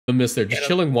The miss there. Just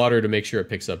chilling water to make sure it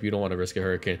picks up. You don't want to risk a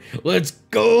hurricane. Let's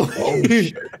go! Oh,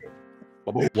 shit.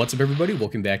 What's up, everybody?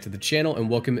 Welcome back to the channel, and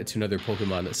welcome to another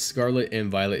Pokemon Scarlet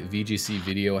and Violet VGC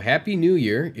video. Happy New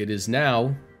Year! It is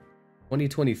now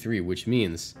 2023, which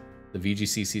means the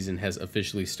VGC season has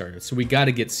officially started. So we got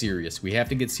to get serious. We have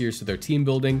to get serious with our team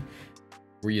building.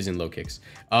 We're using LOKIX.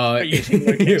 We're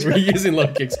using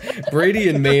LOKIX. Brady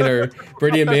and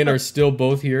Maine are still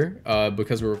both here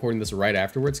because we're recording this right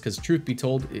afterwards. Because truth be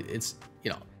told, it's,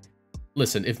 you know,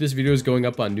 listen, if this video is going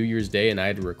up on New Year's Day and I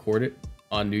had to record it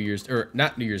on New Year's, or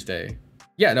not New Year's Day.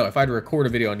 Yeah, no, if I had to record a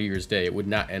video on New Year's Day, it would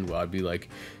not end well. I'd be like,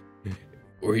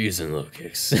 we're using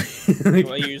LOKIX.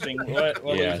 We're using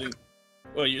LOKIX.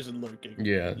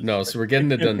 Yeah, no, so we're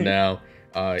getting it done now.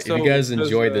 If you guys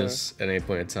enjoy this at any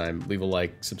point in time, leave a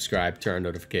like, subscribe, turn on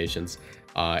notifications,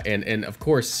 and of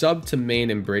course, sub to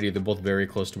Maine and Brady. They're both very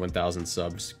close to 1,000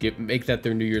 subs. Make that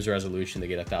their New Year's resolution to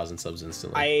get 1,000 subs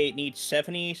instantly. I need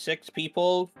 76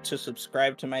 people to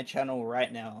subscribe to my channel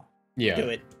right now. Yeah, do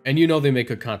it. And you know they make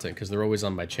good content because they're always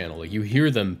on my channel. Like, you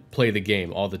hear them play the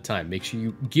game all the time. Make sure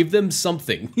you give them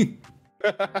something.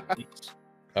 All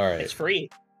right, it's free.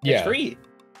 Yeah. It's free.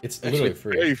 It's literally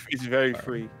free. It's very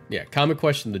free. Yeah, comment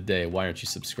question of the day. Why aren't you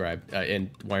subscribed?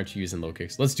 And why aren't you using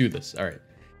LOKIX? Let's do this. All right.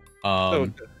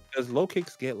 So does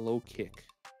LOKIX get low kick?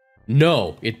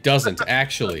 No, it doesn't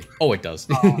actually. Oh, it does.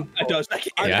 It does.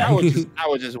 Yeah. I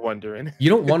was just wondering. You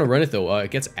don't want to run it though.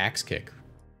 It gets axe kick,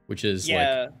 which is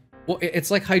yeah. like, well, it's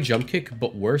like high jump kick,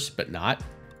 but worse, but not.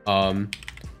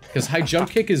 Because high jump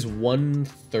kick is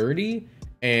 130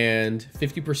 and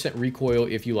 50% recoil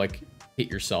if you like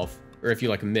hit yourself. Or if you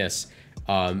like miss,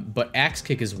 but axe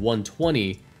kick is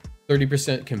 120,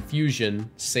 30% confusion,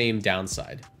 same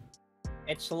downside.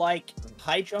 It's like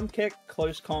high jump kick,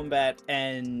 close combat,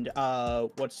 and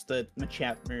what's the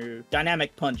Machamp move?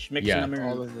 Dynamic punch, mixing the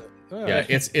move. Yeah,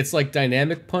 it's like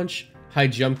dynamic punch, high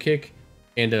jump kick,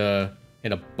 and a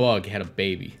bug had a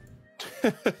baby.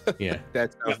 Yeah,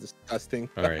 that sounds disgusting.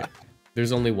 All right,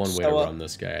 there's only one way to run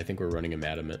this guy. I think we're running him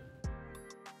adamant.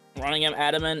 Running him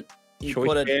adamant. You choice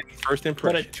put a first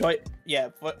impression.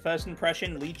 First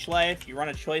impression, leech life. You run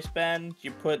a choice band. You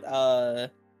put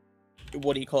what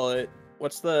do you call it?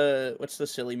 What's the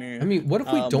silly move? I mean, what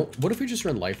if we don't? What if we just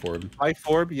run life orb? Life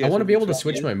orb. Yes, I want to be able to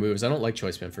switch my moves. I don't like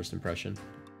choice band first impression.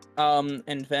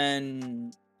 And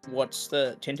then what's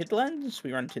the tinted lens?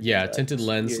 We run tinted. Yeah, lens. tinted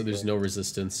lens. So there's no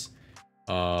resistance.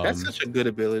 That's such a good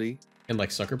ability. And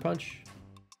like sucker punch.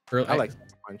 I like sucker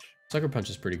punch. Sucker punch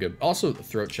is pretty good. Also,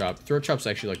 throat chop. Throat chop's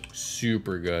actually like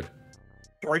super good.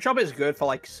 Throat chop is good for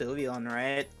like Sylveon,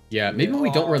 right? Yeah, maybe we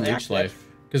don't run leech life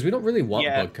because we don't really want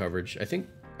bug coverage. I think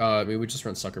maybe we just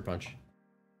run sucker punch.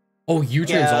 Oh,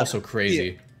 U-turn's also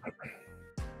crazy.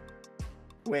 Yeah.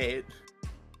 Wait.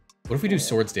 What if we do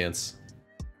swords dance?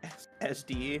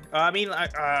 SD. I mean.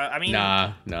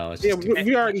 Nah, no. Let's Yeah, just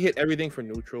we already hit everything for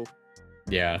neutral.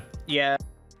 Yeah. Yeah.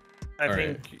 I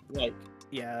think right. like.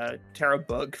 Yeah, Terra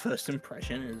Bug first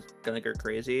impression is gonna go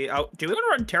crazy. Oh, do we want to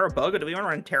run Terra Bug or do we want to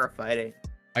run Terra Fighting?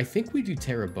 I think we do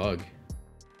Terra Bug.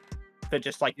 But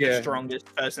just like the strongest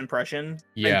first impression.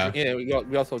 Yeah. And,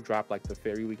 we also drop like the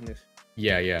fairy weakness.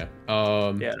 Yeah, yeah.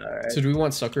 Yeah. Right. So do we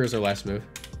want sucker as our last move?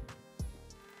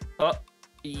 Oh,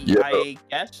 yeah. I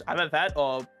guess I'm at that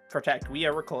or protect. We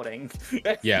are recording.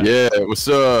 Yeah. Yeah. What's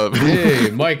up? Hey,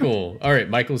 Michael. All right,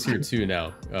 Michael's here too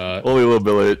now. Only a little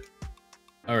bit late.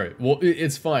 All right, well,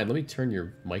 it's fine. Let me turn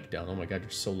your mic down. Oh my god, you're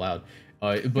so loud.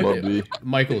 But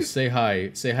Michael, say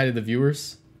hi. Say hi to the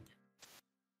viewers.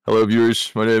 Hello,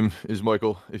 viewers. My name is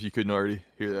Michael, if you couldn't already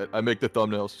hear that. I make the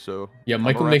thumbnails, so... Yeah,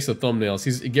 Michael makes the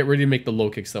thumbnails. Get ready to make the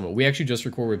LOKIX thumbnail. We actually just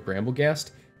recorded with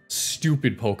Bramblegast.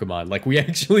 Stupid Pokemon. Like, we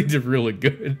actually did really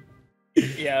good.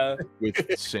 Yeah. With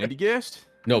Sandygast?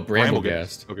 No,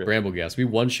 Bramblegast. Okay. Bramblegast. We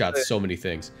one-shot so many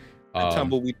things.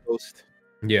 Tumbleweed Ghost.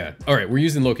 Yeah. All right, we're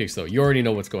using LOKIX, though. You already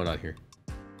know what's going on here.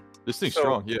 This thing's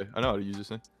strong. Yeah, I know how to use this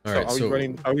thing. All right,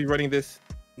 are we running this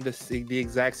the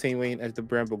exact same lane as the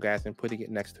Bramblegast and putting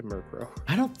it next to Murkrow?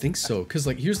 I don't think so, because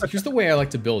like here's the way I like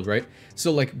to build, right?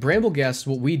 So like Bramblegast,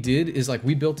 what we did is like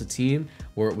we built a team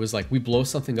where it was like we blow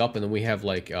something up and then we have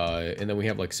like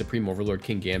Supreme Overlord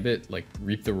King Gambit like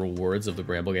reap the rewards of the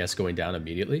Bramblegast going down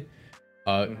immediately.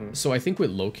 So I think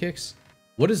with LOKIX,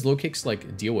 what does LOKIX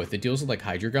like deal with? It deals with like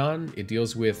Hydreigon. It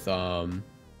deals with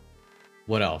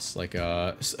what else? Like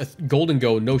a Golden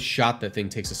Go, no shot that thing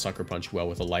takes a sucker punch well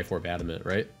with a Life Orb Adamant,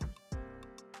 right?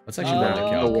 Let's actually run a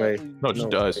calc. No way. No, it just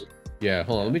dies. Yeah,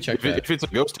 hold on, let me check that. If it's a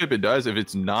ghost type, it dies. If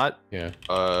it's not, yeah.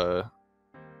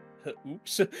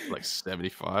 Oops. Like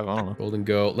 75. I don't know. Golden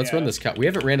Go. Let's Yeah. run this calc. We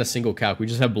haven't ran a single calc. We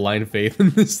just have blind faith in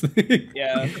this thing.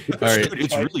 Yeah. All right. Dude,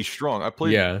 it's really strong. I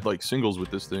played Yeah. like singles with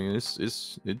this thing, and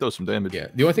it does some damage. Yeah.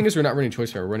 The only thing is we're not running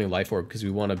choice beam. We're running life orb because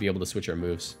we want to be able to switch our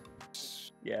moves.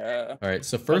 Yeah. All right.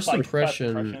 So That's first like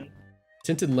impression,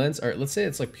 tinted lens. All right. Let's say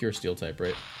it's like pure steel type,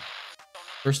 right?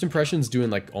 First impression's doing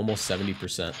like almost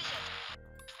 70%,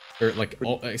 or like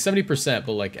 70%,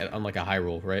 but like on like a high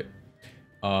roll, right?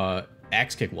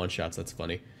 Axe kick one shots. That's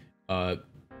funny. Oh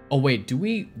wait, do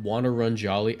we want to run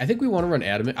Jolly? I think we want to run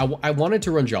Adamant. I wanted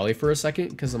to run Jolly for a second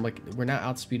because I'm like, we're not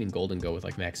outspeeding Golden Go with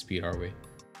like max speed, are we?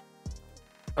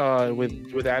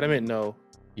 With Adamant, no.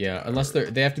 Yeah, unless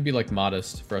they have to be like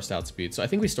modest for us to outspeed. So I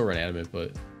think we still run Adamant,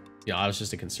 but yeah, that was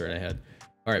just a concern I had.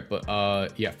 All right, but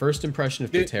yeah, first impression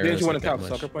of Katera. Didn't you want to like talk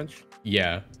Sucker Punch?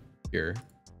 Yeah, here.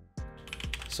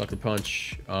 Sucker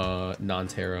Punch,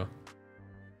 non-Terra.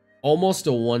 Almost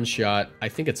a one shot. I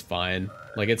think it's fine.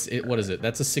 Like what is it?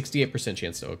 That's a 68%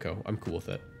 chance to Oko. I'm cool with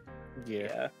it.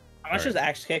 Yeah. How much is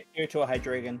Axe Kick here to a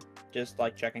Hydreigon? Just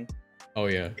like checking. Oh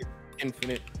yeah.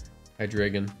 Infinite.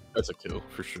 Hydreigon. That's a kill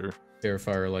for sure.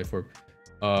 Terrifier, Life Orb.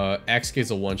 Axe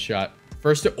Kick's a one shot.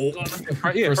 First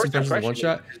impression is a one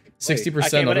shot.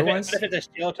 60% otherwise. But if it's a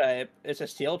steel type, it's a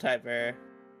steel type there.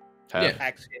 Yeah.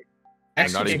 Axe Kick.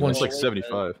 Axe Not Kick's even. one It's like shot.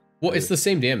 75. Well, it's the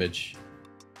same damage.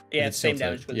 Yeah, It's it's same steel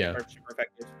damage type, because yeah. it's super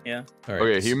effective. Yeah. All right.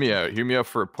 Okay, hear me out. Hear me out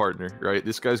for a partner, right?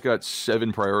 This guy's got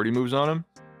 7 priority moves on him.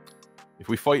 If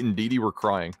we fight in DD, we're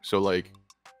crying. So like,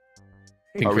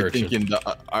 are we thinking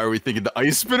the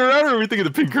ice spinner out, or are we thinking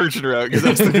the pink urchin out? Because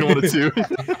I'm thinking one of two.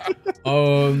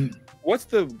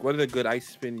 What are the good ice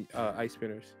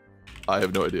spinners? I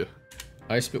have no idea.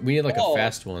 We need like a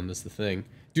fast one. That's the thing,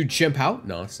 dude. Chimp out?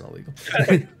 No, it's not legal.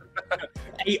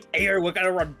 Hey, we're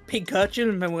gonna run pink urchin,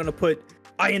 and then we're gonna put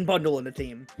Iron Bundle in the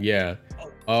team. Yeah.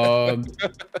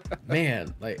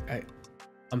 Man, like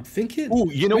I'm thinking. Oh,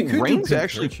 you know, we could do Rain's pink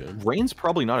actually urchin. Rain's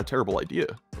probably not a terrible idea,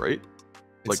 right?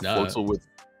 It's Like not. Floatzel with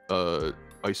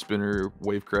ice spinner,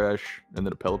 wave crash, and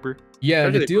then a Pelipper. Yeah,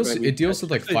 and Especially it deals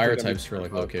with like especially fire if we're gonna types be for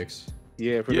like bug. low kicks.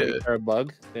 Yeah, if we're Yeah. gonna be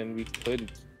bugs, then we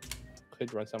could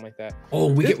run something like that. Oh,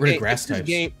 we This get rid of game- grass this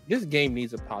types. This game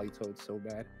needs a Polytoad so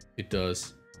bad. It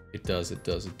does. It does.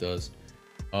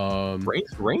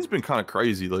 Rain's been kind of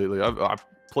crazy lately. I've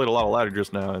played a lot of ladder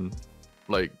just now, and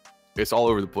like it's all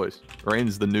over the place.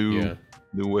 Rain's the new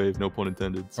wave, no pun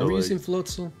intended. So, Are we like, using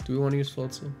Floatzel? Do we want to use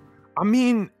Floatzel? I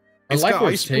mean, Our it's life got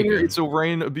orb's ice spinner, taken. it's a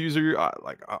rain abuser.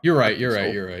 You're right.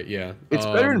 Yeah. It's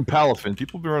better than Palafin.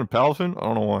 People been running Palafin. I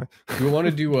don't know why. Do we want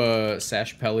to do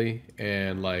Sash Pelly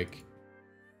and like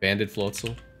Banded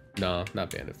Floatzel? No, not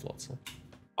Banded Floatzel.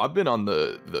 I've been on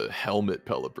the helmet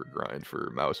Pelipper grind for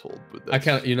Mousehold, but I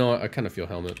kind of, you know what? I kind of feel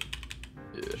helmet.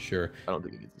 Yeah, Sure. I don't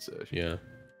think it gets the sash. Yeah.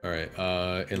 All right.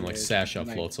 And like Yeah, Sash on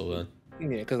nice. Floatzel then.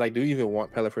 Yeah, because I do even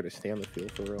want Pelipper to stay on the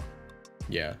field for real.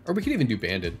 Yeah. Or we could even do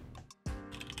Banded.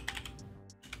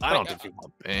 I don't think we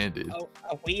want banded.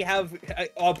 We have,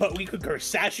 but we could go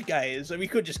Sash, guys. We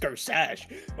could just go Sash.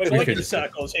 We're We going could in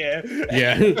circles here.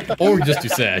 Yeah. Or we just do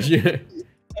Sash. Yeah.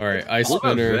 All right. Ice What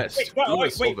about Spinner. Vest?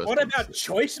 Wait, Vest what on about this?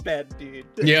 Choice Band, dude?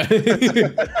 Yeah.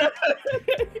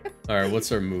 All right.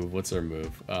 What's our move?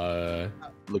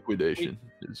 Liquidation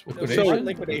is what it is.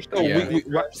 Liquidation?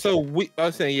 Liquidation. So I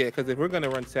was saying because if we're gonna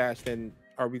run Sash, then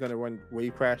are we gonna run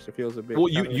Wave Crash? It feels a bit. Well,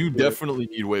 you definitely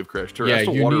need Wave Crash. Yeah,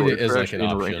 Terrestrial you water need wave it as, crash like, an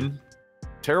in option. Rain.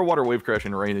 Terra Water Wave Crash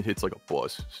in Rain, it hits like a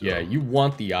bus. So. Yeah, you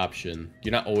want the option.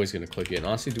 You're not always going to click it. And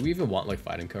honestly, do we even want like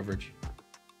fighting coverage?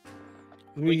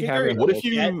 We have it. What if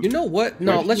you? You know what?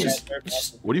 No, What if let's you-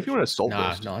 just What if you want to Assault nah,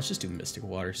 Vest? no, let's just do Mystic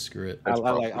Water. Screw it. I That's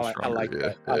like probably that. I stronger, like yeah.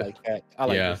 that. I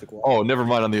like Yeah. Mystic Wall. Oh, never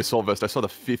mind on the Assault Vest. I saw the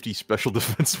 50 special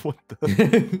defense. What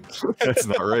the? That's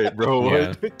not right, bro. Yeah.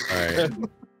 What? All right.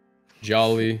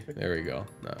 Jolly. There we go.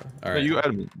 No. All No, right. you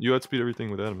adamant. You outspeed everything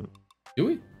with adamant. Do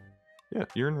we? Yeah,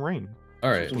 you're in Rain. All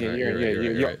right. Yeah, all right,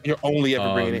 you're right. you're only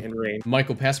ever bringing it Um, in rain.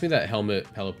 Michael, pass me that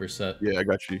helmet Pelipper set. Yeah, I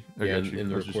got you. I Yeah, got you. in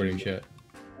the I was just recording using it.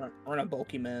 chat. We're not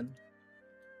bulky, man.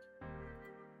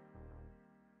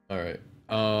 All right.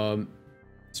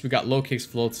 So we got LOKIX,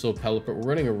 Floatzel, Pelipper. We're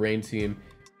running a rain team.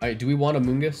 All right. Do we want a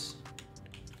Mungus?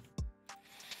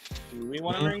 Do we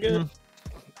want to ring good?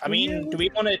 I mean, do we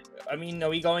want to? I mean, are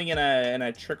we going in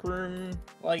a trick room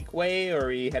like way, or are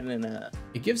we heading in a?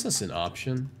 It gives us an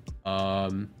option.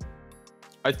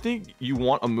 I think you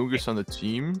want Amoongus on the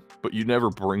team, but you never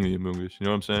bring the Amoongus. You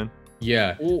know what I'm saying?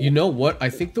 Yeah. You know what? I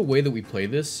think the way that we play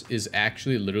this is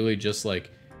actually literally just like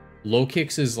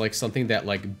LOKIX is like something that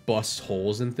like busts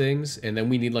holes in things, and then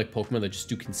we need like Pokemon that just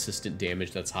do consistent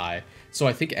damage that's high. So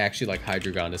I think actually like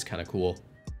Hydreigon is kind of cool.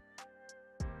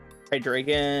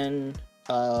 Hydreigon.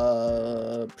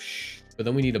 But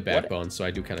then we need a backbone, so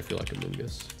I do kind of feel like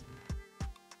Amoongus.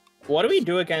 What do we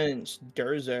do against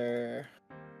Durzer?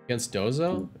 Against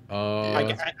Dozo?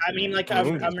 I mean, like,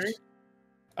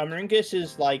 Amoongus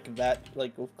is like that,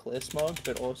 like with Clear Smog,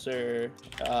 but also,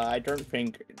 I don't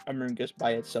think Amoongus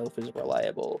by itself is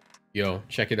reliable. Yo,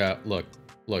 check it out. Look,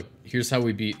 here's how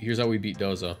we beat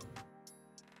Dozo.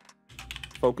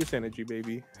 Focus energy,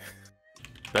 baby.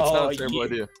 That's not a terrible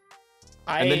idea.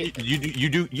 And then you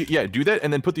do that,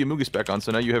 and then put the Amoongus back on,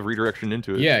 so now you have redirection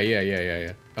into it.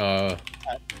 Yeah.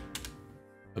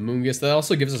 Amoongus, that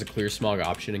also gives us a Clear Smog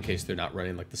option in case they're not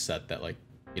running like the set that, like,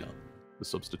 you know. The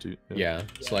substitute. Yeah.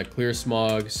 So like Clear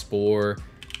Smog, Spore,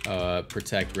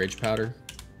 Protect, Rage Powder.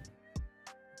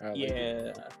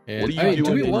 Yeah. And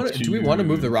do we want to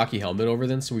move the Rocky Helmet over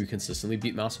then so we consistently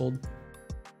beat Mousehold?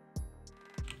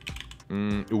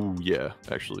 Ooh, yeah,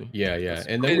 actually. Yeah.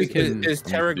 And then we can. Is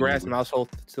Terra Grass Mousehold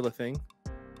still a thing?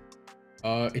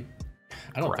 I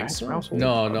don't think so.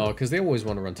 No, because they always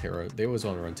want to run Terra. They always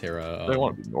want to run Terra. They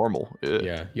want to be normal.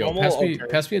 Yeah. Yo,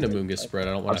 pass me an Amoongus spread.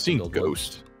 I don't want to. I've seen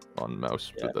Ghost on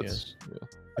mouse, but that's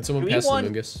Can someone pass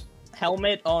Amoongus?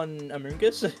 Helmet on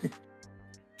Amoongus?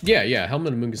 Yeah.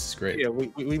 Helmet Amoongus is great. Yeah,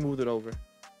 we moved it over.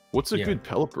 What's a good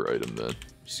Pelipper item then?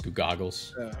 Just go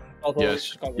goggles.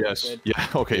 Yes. Yeah.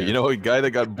 Okay. Yeah. You know, a guy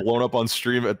that got blown up on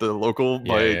stream at the local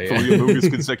by 3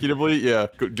 Amoongus consecutively. Yeah.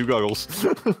 Do goggles.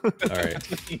 All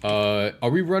right. Are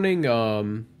we running?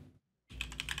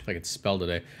 If I can spell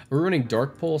today. Are we running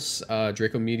Dark Pulse,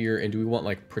 Draco Meteor, and do we want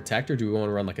like Protect, or do we want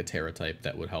to run like a Terra type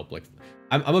that would help? Like,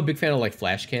 I'm a big fan of like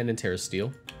Flash Cannon, Terra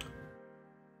Steel.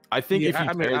 I think if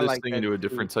you tear this thing into a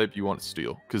different type, you want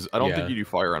Steel, because I don't think you do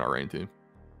Fire on our rain team.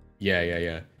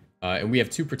 Yeah. And we have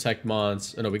 2 Protect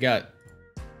mons. Oh no, we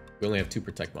only have 2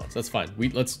 Protect mons. That's fine.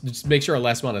 Let's just make sure our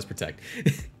last mon is Protect.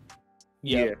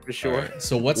 Yeah, for sure. Right.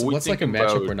 So what's like a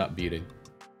matchup we're not beating?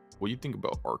 What do you think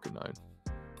about Arcanine?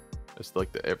 That's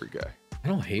like the every guy. I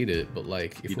don't hate it, but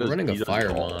like if we're running a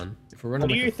Fire mon, what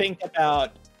do you think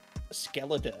about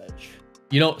Skeledirge?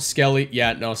 You know, Skelly.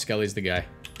 Yeah, no, Skelly's the guy.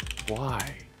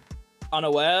 Why?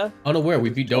 Unaware.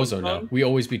 We beat Dozo now. We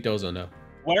always beat Dozo now.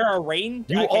 Where are rain?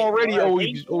 You already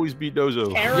always beat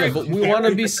Dozo. Yeah, but we want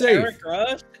to be safe.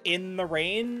 In the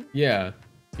rain. Yeah.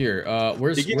 Here,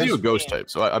 where's? It gives you a ghost type,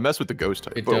 so I mess with the ghost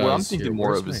type. But what I'm thinking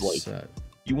more of is like,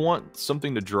 you want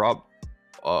something to drop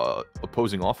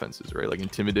opposing offenses, right? Like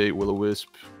Intimidate, Will-O-Wisp.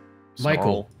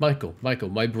 Michael, my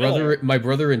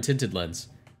brother in Tinted Lens.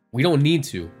 We don't need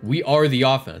to. We are the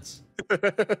offense.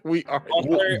 We are.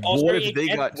 What if they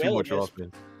got too much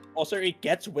offense? Also, it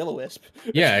gets Will-O-Wisp.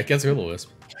 Yeah, it gets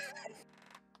Will-O-Wisp.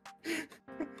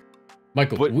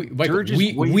 Michael, but we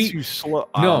too slow.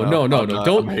 No,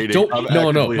 don't Michael,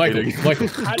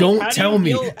 don't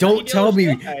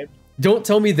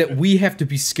tell me that we have to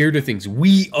be scared of things.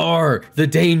 We are the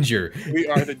danger. We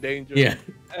are the danger. Yeah.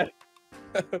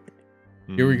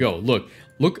 Here we go. Look,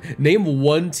 name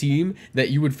one team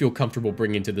that you would feel comfortable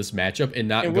bringing to this matchup and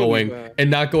not going,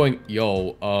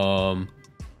 yo,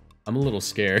 I'm a little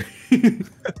scared.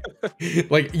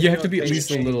 Like, you have to be at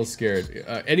least a little scared.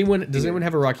 Does anyone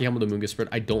have a Rocky Helmet Amoongus spread?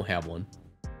 I don't have one.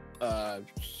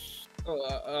 Max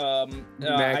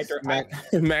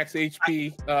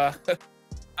HP.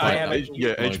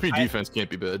 HP defense can't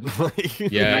be bad.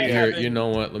 Here, you know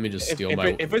what? Let me just steal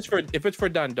my. If it's for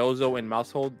Dondozo and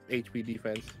Mousehold, HP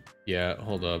defense. Yeah,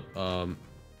 hold up.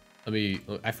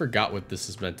 I forgot what this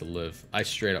is meant to live. I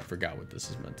straight up forgot what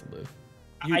this is meant to live.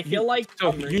 I feel like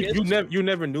you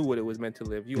never knew what it was meant to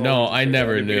live. I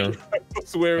never knew. I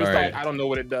swear it was like, I don't know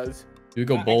what it does. Do we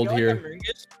go bold here?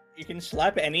 You can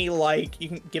slap any, like, you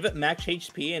can give it max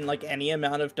HP and like any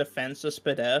amount of defense to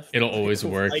Spadef. It'll always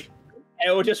work. Like, it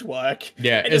will just work.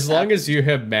 Yeah, as long as you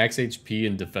have max HP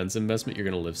and defense investment, you're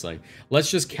gonna live something.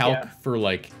 Let's just calc for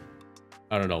like,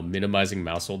 I don't know, minimizing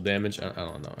Mousehold damage. I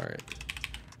don't know. All right,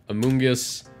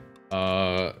 Amoongus,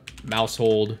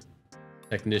 Mousehold,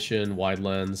 Technician, Wide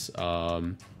Lens.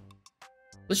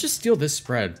 Let's just steal this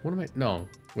spread. What am I? No,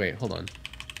 wait, hold on.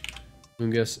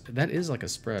 Amoongus, that is like a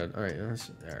spread. All right, all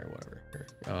right, whatever.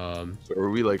 So are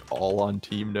we like all on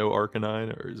team no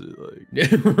Arcanine, or is it like?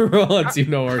 We're all on team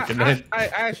no Arcanine. I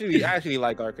actually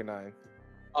like Arcanine.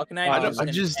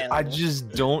 I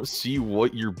just don't see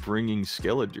what you're bringing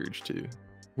Skeledirge to.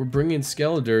 We're bringing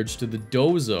Skeledirge to the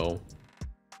Dozo.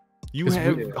 You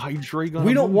have Hydreigon.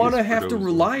 We don't want to have to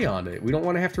rely on it. We don't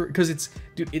want to have to, because it's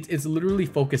literally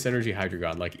focus energy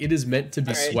Hydreigon. Like, it is meant to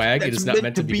be swag. It is not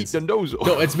meant to be Dondozo.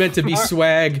 No, it's meant to be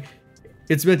swag.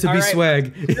 It's meant to be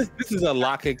swag. This is a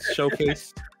LOKIX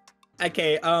showcase.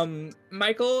 Okay,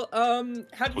 Michael, how do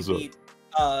you beat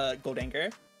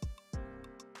Goldanger?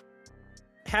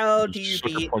 How do you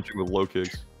beat punching with low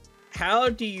kicks? How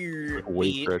do you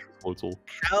beat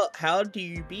how do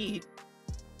you beat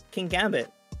King Gambit?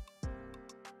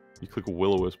 You click a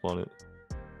will-o-wisp on it.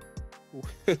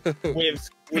 with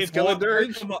what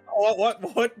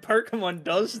Pokemon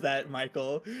does that,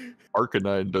 Michael?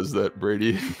 Arcanine does that,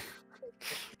 Brady.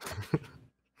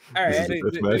 All right. They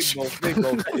both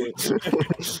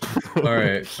All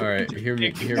right. Hear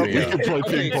me You out. can play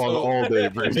ping pong all day,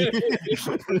 Brady. in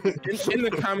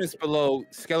the comments below,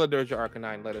 Skeletor's or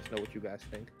Arcanine. Let us know what you guys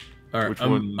think. All right,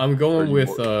 I'm going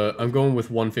with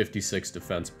 156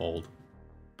 defense bold.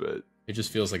 But it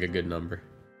just feels like a good number.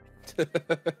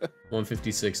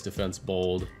 156 defense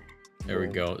bold. There we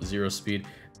go. 0 speed.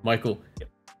 Michael,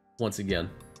 once again,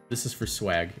 this is for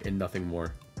swag and nothing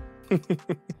more.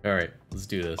 All right, let's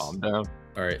do this. Calm down.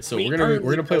 All right, so we're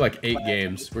gonna play like 8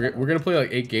 games. We're gonna play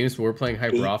like 8 games, but we're playing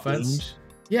hyper offense. Games?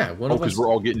 Yeah, because we're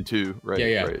all getting 2, right?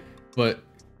 Yeah. Right. But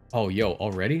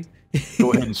already?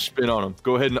 Go ahead and spin on him.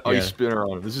 Go ahead and ice spinner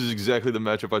on him. This is exactly the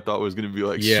matchup I thought was gonna be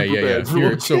like super bad.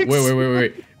 Here, so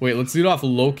wait. Let's lead off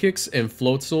LOKIX and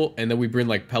Floatzel, and then we bring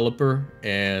like Pelipper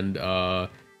and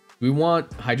we want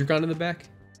Hydreigon in the back.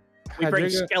 We bring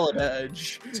Skeletor.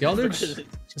 Skeletor?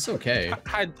 It's okay.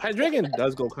 Hydreigon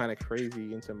does go kind of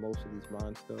crazy into most of these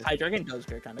mons, though. Hydreigon does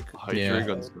go kind of cool.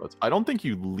 Hydreigon's nuts. I don't think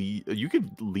you lead. You could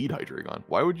lead Hydreigon.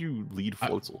 Why would you lead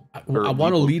Floatzel? I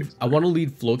want to lead. I want to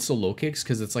lead Floatzel LOKIX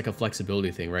because it's like a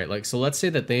flexibility thing, right? Like, so let's say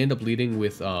that they end up leading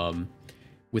with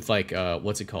like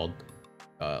what's it called,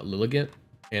 Lilligant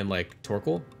and like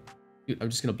Torkoal. Dude, I'm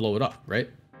just gonna blow it up, right?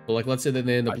 But like, let's say that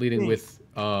they end up leading with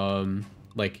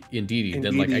like Indeedee,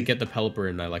 then like I get the Pelipper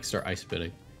and I like start ice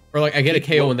spinning. Or like I get a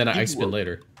KO and then I ice spin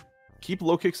later. Keep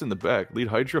LOKIX in the back. Lead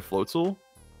Hydra Floatzel.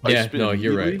 Yeah, no,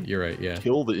 you're right. You're right. Yeah.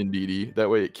 Kill the Indeedee. That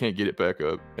way it can't get it back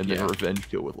up, and then revenge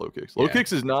kill with LOKIX.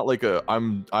 LOKIX is not like a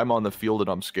I'm on the field and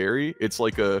I'm scary. It's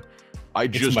like a I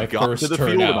just got to the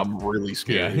field and I'm really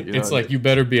scared. Yeah, it's like you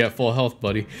better be at full health,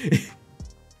 buddy.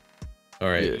 All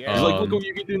right. Yeah. Like look what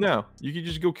you can do now. You can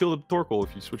just go kill the Torkoal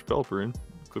if you switch Pelipper in.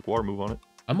 Click water move on it.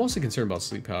 I'm mostly concerned about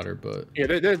Sleep Powder, but yeah,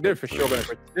 they're for sure gonna.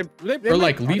 Or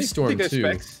like Leaf Storm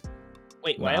too.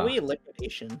 Wait, why are we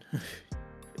liquidation?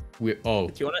 Do you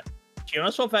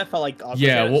wanna swap that for like Aqua Jet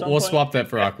yeah, we'll swap that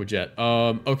for Aqua Jet.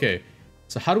 Okay,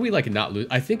 so how do we like not lose?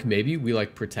 I think maybe we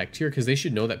like protect here because they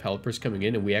should know that Pelipper's coming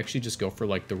in, and we actually just go for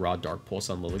like the raw Dark Pulse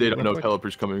on Lilligant. They don't know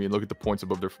Pelipper's coming in. Look at the points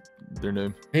above their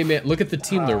name. Hey man, look at the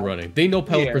team they're running. They know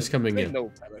Pelipper's coming in. They know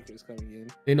Pelipper's coming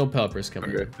in. They know Pelipper's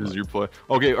coming in. This is your play.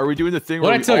 Okay, are we doing the thing?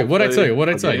 What I tell you?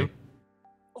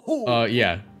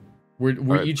 Yeah,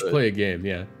 we each play a game.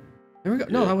 Yeah. There we go.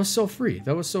 No, that was so free.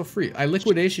 That was so free. I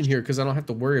liquidation here because I don't have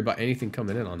to worry about anything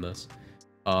coming in on this.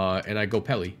 And I go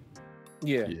Pelly.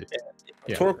 Yeah.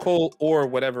 Torkoal or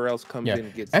whatever else comes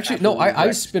in gets. Actually, no, I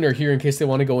ice spinner here in case they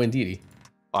want to go Indeedee.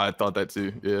 I thought that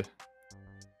too. Yeah.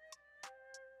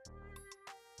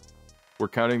 We're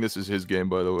counting this as his game,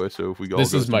 by the way. So if we go,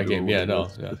 this is my game. Yeah, no.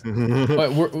 Yeah.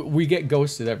 But we get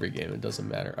ghosted every game. It doesn't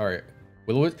matter. All right.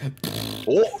 Why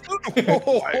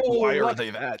are they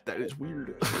that? That is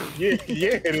weird. Yeah,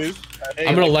 it is.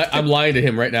 I'm lying to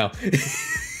him right now.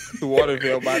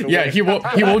 Waterville, by the way. Yeah, he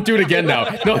won't do it again now.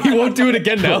 No, he won't do it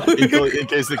again now. In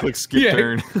case they click skip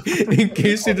turn. In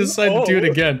case they decide to do it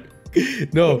again.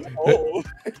 No.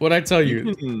 What I tell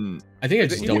you, I think I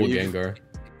just double Gengar.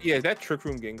 Yeah, is that Trick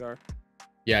Room Gengar?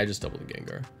 Yeah, I just doubled the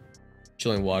Gengar.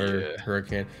 Chilling Water,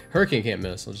 Hurricane. Hurricane can't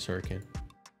miss. I'll just Hurricane.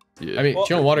 Yeah. I mean,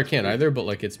 Chilling Water can't either, but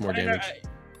like it's more damage.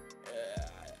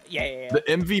 Yeah. The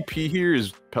MVP here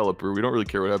is Pelipper. We don't really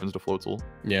care what happens to Floatzel.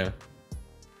 Yeah.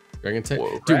 Dragon type.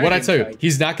 Dude, what I tell you,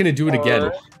 he's not gonna do it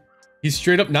again. He's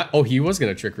straight up not. Oh, he was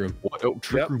gonna Trick Room. What? Oh,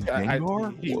 Trick Room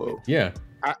Gengar? Whoa. Yeah.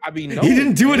 I mean, no. He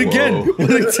didn't do it again.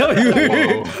 What I tell you,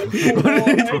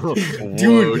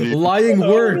 dude, lying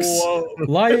works.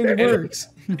 Lying works.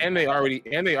 And they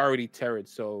already terrored.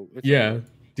 So yeah,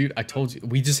 dude, I told you,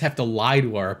 we just have to lie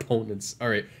to our opponents. All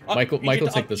right, Michael,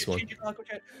 take this one.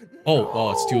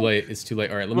 Oh, it's too late. It's too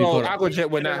late. All right, let me. Aqua Jet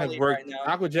would not have worked.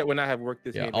 Aqua Jet would not have worked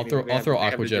this game. I'll throw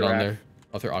Aqua Jet on there.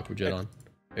 I'll throw Aqua Jet on.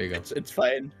 There you go. It's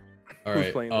fine. All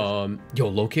right. Yo,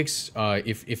 LOKIX.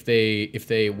 If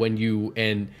they when you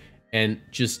and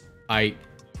just it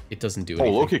doesn't do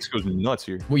anything. Oh, LOKIX goes nuts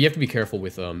here. Well, you have to be careful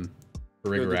with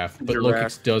Farigiraf, but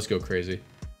LOKIX does go crazy.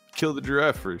 Kill the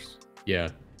giraffe first. Yeah.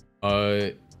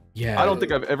 Yeah. I don't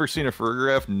think I've ever seen a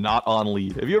Farigiraf not on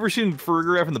lead. Have you ever seen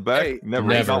Farigiraf in the back? Hey,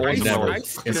 never.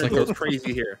 It's like goes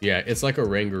crazy here. Yeah, it's like a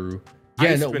Ranguru.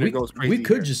 Yeah, no, we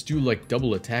could just do like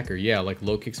double attacker. Yeah, like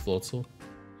LOKIX Floatzel.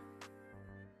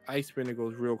 Ice Spinner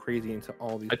goes real crazy into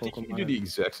all these I Pokemon. think you do the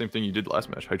exact same thing you did last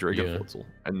match. Hydreigon, Floatzel,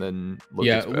 and then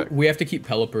yeah, back. we have to keep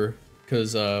Pelipper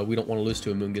because we don't want to lose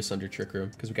to Amoonguss under Trick Room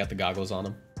because we got the goggles on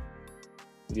him.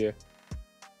 Yeah.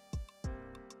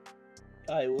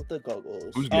 I with the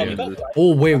goggles. Who's getting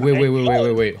Oh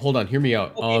wait. Hold on, hear me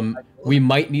out. Okay, we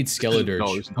might need Skeledirge.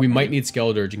 No, we might need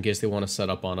Skeledirge in case they want to set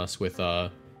up on us with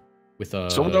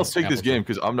someone else take this game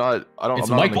because I'm not. It's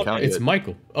I'm Michael. not on the account It's yet.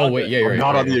 Michael. Oh wait, yeah, you're I'm right.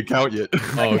 not right, on the account yet.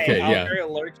 Oh, okay, yeah.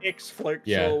 LOKIX, Floatzel,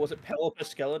 Yeah. was it Pelipper,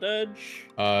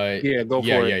 Skeledirge? Yeah, go for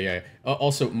it. Yeah.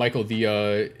 Also, Michael,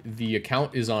 the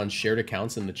account is on shared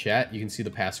accounts in the chat. You can see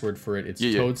the password for it. It's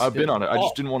Toads. I've been on it. I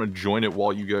just didn't want to join it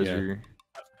while you guys are.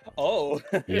 Oh.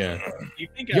 Yeah. You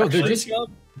think Yo, they're just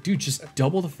dude, just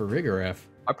double the Farigiraf.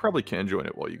 I probably can join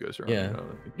it while you guys are on. Yeah.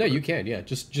 No, you can. Yeah,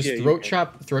 just Yeah, you throat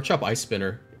can. chop, ice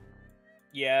spinner,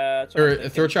 Yeah. That's what I'm or thinking.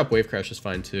 throat chop, wave crash is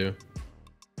fine too.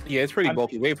 Yeah, it's pretty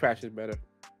bulky. Wave Crash is better.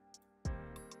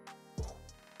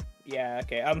 Yeah,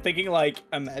 okay. I'm thinking like,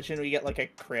 imagine we get like a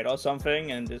crit or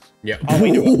something and just. Yeah. Oh,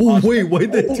 we do it. Wait,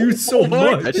 why'd that do so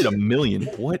much? I did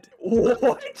 1,000,000. What?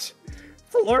 What?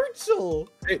 Floatzel.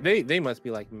 They must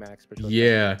be like max.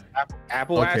 Yeah.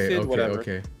 Apple Okay. acid, whatever.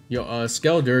 Okay. Yo,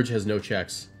 Skeledirge has no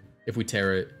checks if we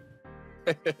tear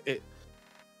it.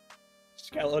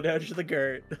 Skeledirge the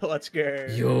Gert. Let's go.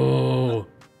 Yo.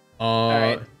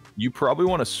 Alright. You probably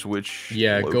want to switch.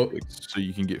 Yeah, go- LOKIX so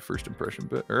you can get first impression.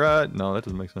 But no, that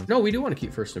doesn't make sense. No, we do want to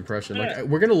keep first impression. Yeah. Like,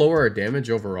 we're gonna lower our damage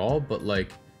overall, but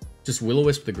like, just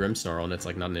Will-O-Wisp the Grimmsnarl, and it's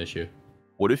like not an issue.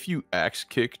 What if you axe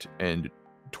kicked and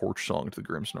torch songed the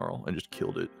Grimmsnarl and just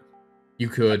killed it? You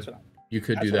could. That's what You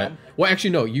could That's do what that. I'm- Well,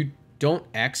 actually, no. You don't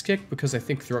axe kick because I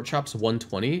think throat chop's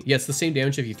 120. Yeah, it's the same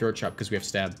damage if you throat chop because we have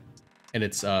stab, and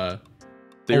it's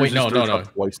They wait, no.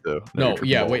 Twice though. No, you're tripping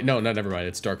yeah, balls. wait, no, never mind.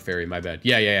 It's Dark Fairy. My bad.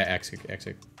 Yeah, axe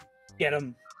kick. Get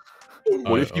him.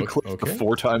 What if you click okay. the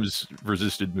 4 times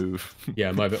resisted move?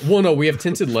 Yeah, my bad. Well, no, we have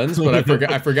tinted lens, but I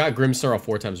forgot Grimmsnarl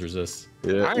 4 times resist.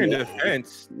 Yeah. Iron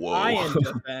Defense. Whoa. Iron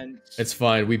defense. It's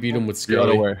fine. We beat him with You're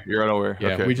Scarlet. unaware. You're unaware. Yeah,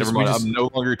 okay, we just- never mind. we just- I'm no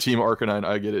longer Team Arcanine.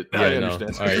 I get it. Yeah, I no.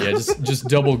 understand. All right, yeah, just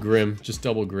double Grim. Just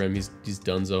double Grim. He's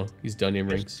donezo. He's done in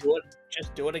rings.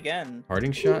 Just do it again.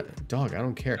 Parting shot? Dog, I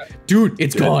don't care. Dude,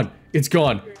 it's gone. It's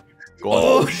gone. Go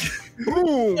on.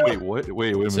 Wait, what?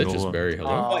 Wait a minute. Citrus hold on. berry,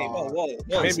 hello. Wait, whoa.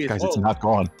 Guys, Maybe it's not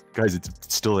gone. Guys, it's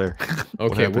still there.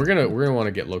 What Okay, we're happened? gonna want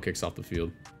to get LOKIX off the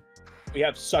field. We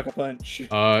have Sucker Punch.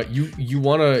 You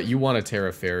wanna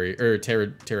Terra Fairy or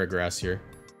Terra Grass here.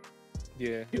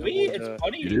 Yeah. Do we? It's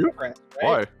funny You do? press,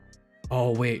 Why? right?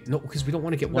 Oh wait, no, because we don't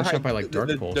want to get one shot by like Dark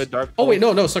Pulse. The Dark Oh wait,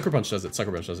 Pulse. no, Sucker Punch does it.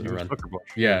 Sucker Punch does it. Run. Sucker Punch.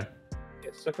 Yeah, Yeah,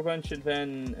 Sucker Punch and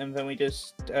then we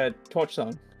just Torch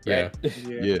Song. yeah, Right? Yeah. Oh, This do is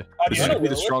you gonna wanna be the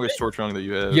Will-O-Wisp strongest it? torch rung that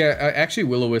you have. yeah. Actually,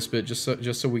 Will-O-Wisp it just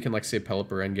so we can like say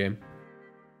Pelipper endgame.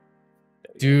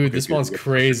 Dude, this good, mon's good.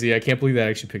 crazy. I can't believe that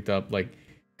actually picked up. Like,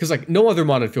 because like no other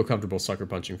mon would feel comfortable sucker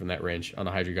punching from that range on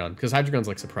a Hydreigon. Because Hydreigon's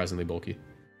like surprisingly bulky.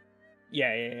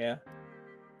 Yeah.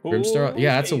 Grimmstar,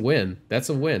 yeah, that's a Okay. win. That's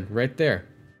a win right there.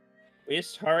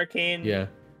 Waste Hurricane. Yeah,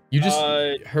 you just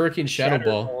Uh, Hurricane Shadow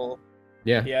Ball.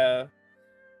 Yeah, Yeah.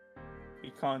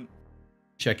 You can't.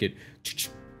 check it.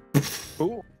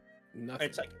 Ooh. Nothing.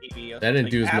 It's like EV or That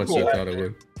didn't do as much as I Apple. thought it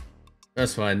would.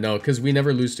 That's fine. No, because we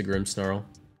never lose to Grimmsnarl.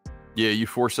 Yeah, you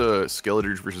force a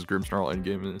Skeledirge versus Grimmsnarl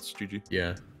endgame and it's GG.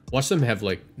 Yeah. Watch them have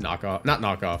like not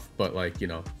knockoff, but like, you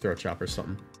know, throat chop or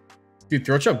something. Dude,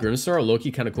 throat chop Grimmsnarl,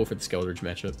 Loki kind of cool for the Skeledirge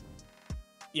matchup.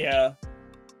 Yeah.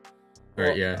 All right,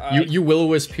 Well, yeah. You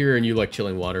Will-O-Wisp here and you like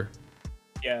Chilling Water.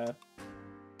 Yeah.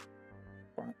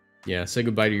 Yeah, say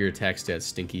goodbye to your attack stats,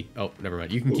 Stinky. Oh, never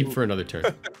mind. You can keep for another turn.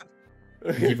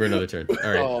 You can keep for another turn. All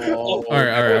right. Oh, All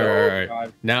right.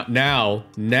 God.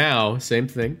 Now, same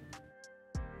thing.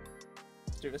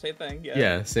 Let's do the same thing. Yeah.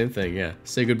 Yeah, same thing. Yeah.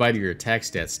 Say goodbye to your attack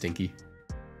stats, Stinky.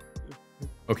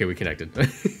 Okay, we connected.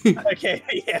 Okay.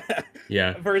 Yeah.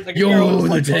 Yeah. First, like, Yo, Arrow was the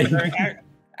like, tank.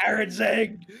 Aaron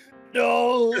Zeng.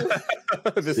 No.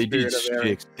 The They spirit did of Aaron.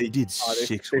 6. They did Oh, they-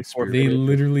 6 they with Spirit. They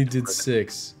literally did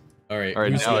 6. All right. All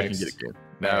right, who's now I next? can get a game.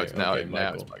 Now All it's right, now okay, now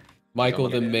Michael. it's Michael,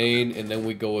 Yeah. the main, and then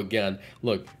we go again.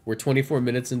 Look, we're 24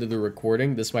 minutes into the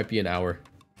recording. This might be an hour.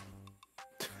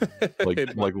 like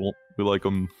we like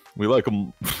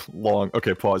them long.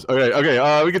 Okay, pause.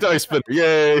 Okay, we get to Ice Spinner.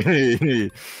 Yay!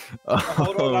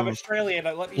 Hold on, I'm Australian.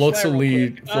 Let me Floats a swear real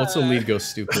lead. quick. Floats a lead goes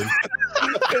stupid.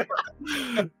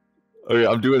 Okay,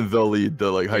 I'm doing the lead.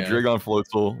 The like Yeah. Hydreigon,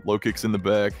 Floatzel, LOKIX in the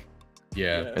back,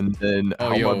 Yeah. Yeah. and then Oh,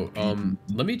 how yo, am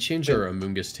I- let me change our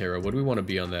Amoonguss Terra. What do we want to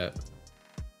be on that?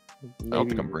 I don't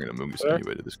think I'm bringing a Moongus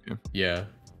anyway to this game. Yeah.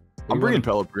 I'm bringing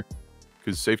Pelipper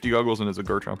because safety goggles and it's a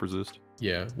Garchomp resist.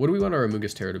 Yeah. What do we want our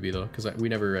Amoonguss Terra to be though? Because we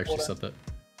never actually set that.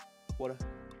 Water.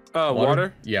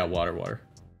 Water? Yeah, water.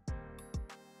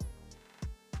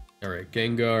 All right,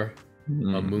 Gengar,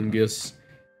 Amoonguss,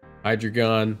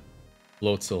 Hydreigon,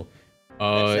 Floatzel.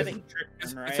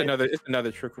 It's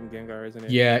another Trick Room Gengar, isn't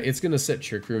it? Yeah, it's gonna set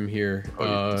Trick Room here.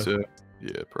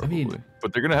 Yeah, probably.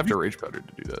 But they're gonna have to Rage Powder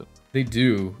to do that. They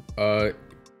do.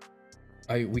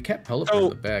 We kept Pelipper in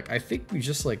the back. I think we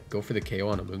just like go for the KO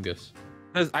on Amoonguss.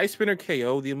 Does Ice Spinner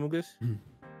KO the Amoonguss?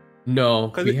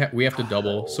 No, we have to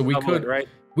double. So we could right?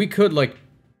 We could like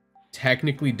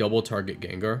technically double target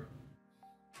Gengar.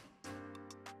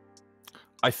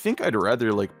 I think I'd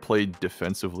rather like play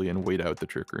defensively and wait out the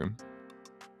Trick Room.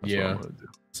 That's yeah.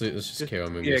 So let's just KO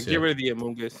Amoonguss. Yeah, get rid of the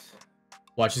Amoonguss.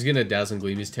 Watch, he's gonna Dazzling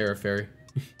Gleam. He's Terra Fairy.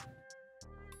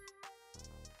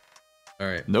 All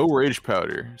right. No Rage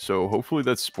Powder, so hopefully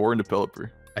that's Spore into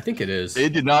Pelipper. I think it is.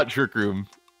 It did not Trick Room.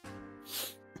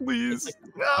 Please.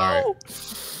 No. All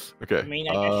right. Okay. I mean,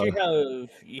 I guess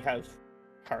you have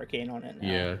Hurricane on it now.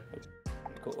 Yeah.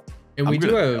 Cool. And we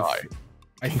do have.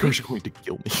 I think you're going to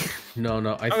kill me.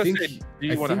 No. I think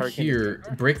here,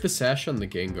 break the sash on the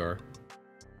Gengar.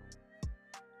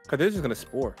 Cause this is gonna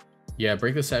Spore. Yeah,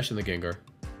 break the sash on the Gengar.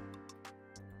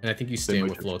 And I think you stay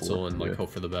with Floatzel and like hope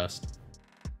for the best.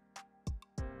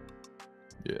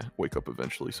 Yeah, wake up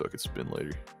eventually so I could spin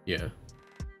later. Yeah.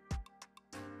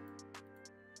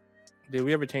 Did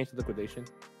we ever change the liquidation?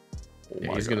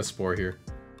 Yeah, he's gonna Spore here.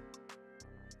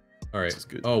 All right.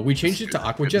 Oh, we changed it to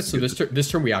Aqua Jet, so this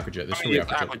turn we Aqua Jet. Yeah,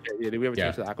 did we ever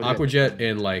change to Aqua Jet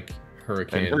and like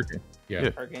Hurricane. Yeah.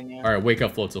 All right, wake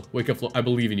up, Floatzel. Wake up, I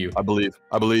believe in you. I believe.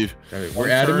 All right, we're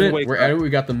adamant. We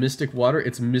got the Mystic Water.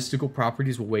 Its mystical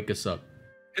properties will wake us up.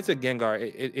 It's a Gengar.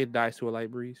 It dies to a Light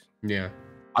Breeze. Yeah.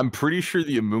 I'm pretty sure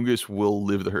the Amoonguss will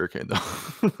live the Hurricane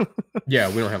though. Yeah,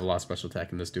 we don't have a lot of special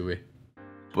attack in this, do we?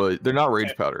 But they're not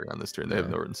Rage Powder on this turn. They have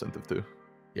no incentive to.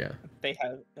 Yeah. They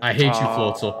have. I hate you,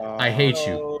 Floatzel. I hate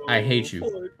you. I hate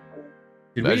you.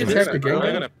 Did we attack the Gengar?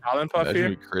 They're gonna Pollen Puff here. Imagine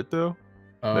we crit though.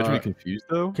 Imagine we confused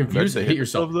though. Confused. Hit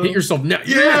yourself. Hit yourself now.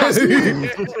 Yes.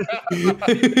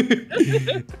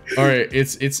 All right.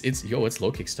 It's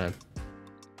LOKIX time.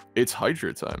 It's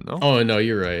Hydra time, no? Oh no,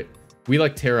 you're right. We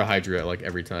like Terra Hydra like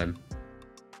every time.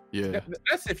 Yeah.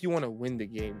 That's if you want to win the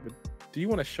game. But do you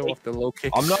want to show off the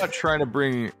LOKIX? I'm not trying to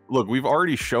bring. Look, we've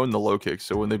already shown the LOKIX,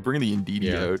 so when they bring the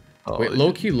Indeedee out, wait,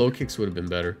 low-key LOKIX would have been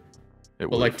better.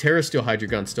 But like Terra Steel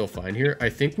Hydreigon's still fine here. I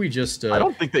think we just. I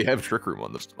don't think they have Trick Room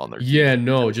on their. Yeah,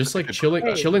 no, just like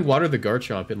chilling water the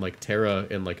Garchomp and like Terra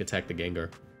and like attack the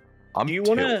Gengar. Do you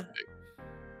wanna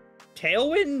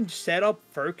Tailwind set up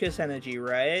Focus Energy,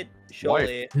 right?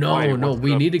 Surely. No,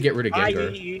 we need to get rid of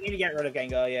Gengar. You need to get rid of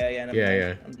Gengar. Yeah.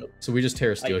 Yeah. So we just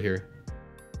Terra Steel here.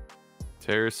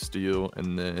 Terra Steel,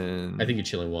 and then I think you're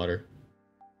chilling water.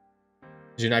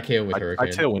 You're not KO with Hurricane.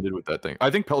 I tailwinded with that thing.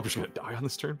 I think Pelipper's gonna die on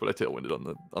this turn, but I tailwinded on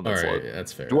that slot. Alright,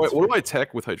 that's fair. What do I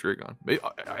attack with Hydreigon?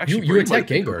 You attack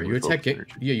Gengar. You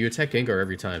attack Gengar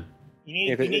every time.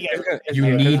 You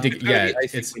need to.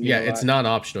 It's not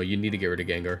optional. You need to get rid of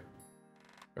Gengar.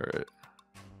 Alright.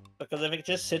 Because if it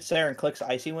just sits there and clicks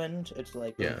Icy Wind, it's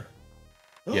like yeah.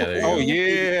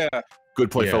 Yeah. Good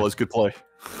play, fellas. Good play.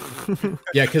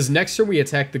 Yeah, because next turn we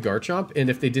attack the Garchomp, and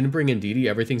if they didn't bring in Indeedee,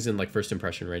 everything's in like first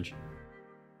impression range.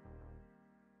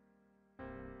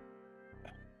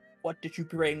 What did you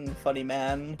bring, funny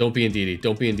man? Don't be Indeedee.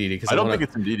 Don't be Indeedee. Because I don't think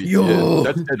it's Indeedee. Yo! Yeah,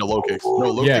 that's dead to LOKIX.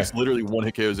 No, LOKIX literally one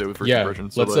hit KOs it with first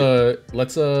impression. So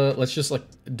let's just like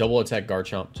double attack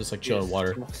Garchomp, just like chill in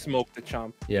water. Smoke the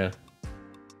chomp. Yeah.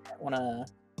 You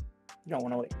don't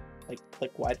wanna like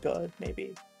click Wide Guard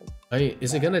maybe.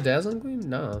 Is it gonna Dazzling Gleam?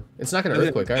 No, it's not gonna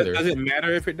Earthquake either. Does it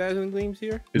matter if it Dazzling Gleams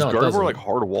here? Is Gardevoir like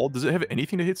hard wall? Does it have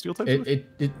anything to hit Steel types?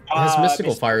 It has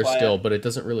Mystical Fire still, but it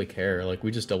doesn't really care. Like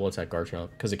we just double attack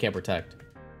Garchomp because it can't protect.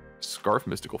 Scarf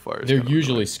Mystical Fire. They're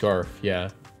usually Scarf, yeah.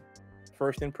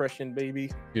 First impression,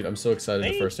 baby. Dude, I'm so excited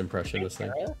to first impression this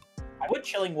thing. I would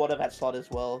Chilling Water that slot as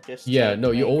well.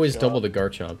 You always double the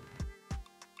Garchomp.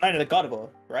 No, the Gardevoir,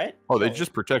 right? Oh, they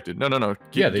just protected. No.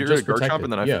 They just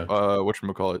protected. And then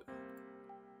whatchamacallit.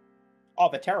 Oh,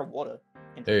 the Terra Water.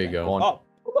 There you go. Oh.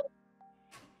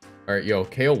 Alright, yo,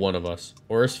 KO one of us.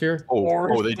 Aurasphere?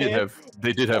 Oh, they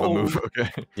did have a move,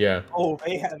 okay. Yeah. Oh,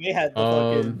 they had the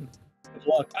fucking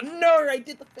luck. No, I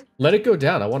did the thing. Let it go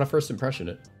down. I want to first impression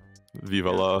it. Viva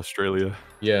la Australia.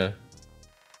 Yeah.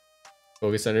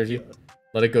 Focus energy.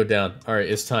 Let it go down. Alright,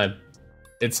 it's time.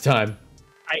 It's time.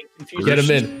 Get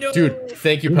him in. No. Dude,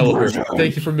 thank you, Pelipper.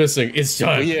 Thank you for missing. It's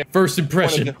time. Yeah. First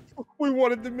impression. We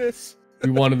wanted to miss. We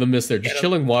wanted to miss there. Just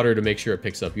chilling water to make sure it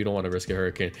picks up. You don't want to risk a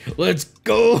Hurricane. Let's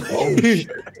go. Oh, shit.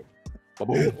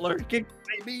 LOKIX,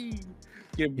 baby.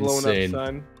 Get blown Insane. up,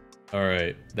 son. All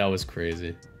right, that was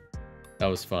crazy. That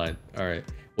was fine. All right,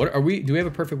 what are we? Do we have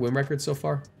a perfect win record so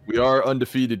far? We are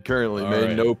undefeated currently, man.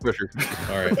 Right. No pressure.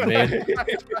 All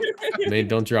right, man,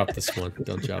 don't drop this one.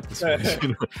 Don't drop this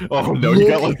one. Oh no, you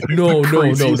got like no.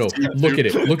 team, Look at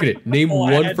it. Look at it. Name Oh,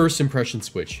 one first impression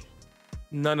switch.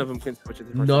 None of them can switch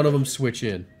it. None of them switch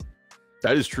in.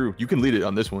 That is true. You can lead it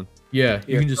on this one. Yeah,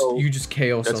 you Yeah, can just so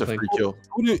KO That's something. a free kill.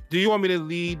 Do you want me to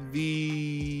lead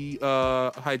the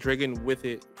Hydreigon with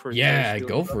it? For Yeah,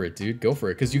 go for it, dude. Go for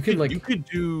it, because you can like. You could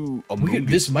do.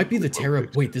 This might be the Terra.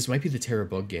 Wait, this might be the Terra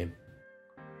bug game.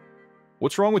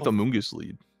 What's wrong with the Mungus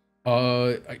lead?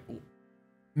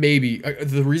 Maybe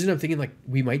the reason I'm thinking like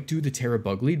we might do the Terra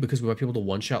bug lead because we might be able to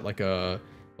one shot like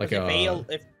If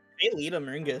they lead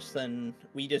Amoonguss, then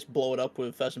we just blow it up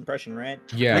with first impression, right?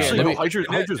 Yeah. Actually, let no, me,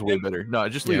 Hydra's way better. No,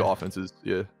 just lead offenses.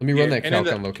 Yeah. let me run that and then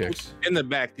calc on LOKIX. In the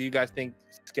back, do you guys think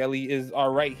Skelly is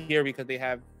all right here because they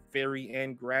have fairy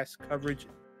and grass coverage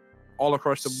all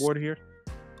across the board here?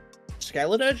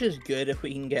 Scarlet Edge is good if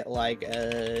we can get like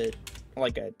a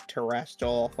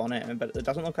terrestrial off on it, but it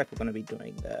doesn't look like we're going to be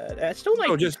doing that. It still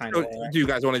might be kind of. Do you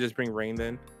guys want to just bring rain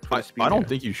then? I don't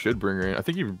think you should bring rain. I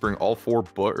think you bring all 4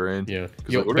 but rain. Yeah. Like,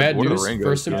 Yo, bad news. Rain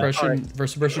First goes? impression.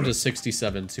 First impression to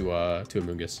 67 to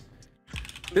Amoonguss.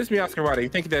 This Meowscarada, you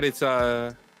think that it's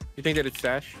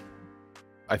Sash?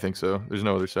 I think so. There's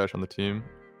no other Sash on the team.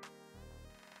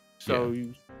 So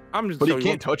I'm just. But so he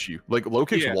can't touch you. Like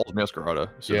LOKIX walls Meowscarada.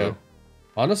 So Yeah.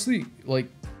 Honestly, like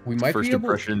we might first be able.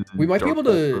 impression. We might be able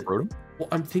to. Rotom? Well,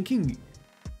 I'm thinking.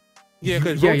 Yeah,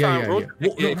 because yeah.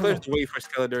 it clears the way for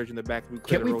Skeledirge in the back.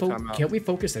 Can't we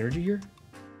focus energy here?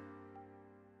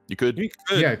 You could. You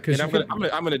could. Yeah, because I'm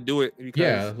gonna do it. Because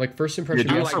yeah, like first impression.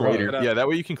 Yeah, do it like for rolling later. it up. Yeah, that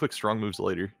way you can click strong moves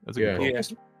later. That's a good call. Yeah.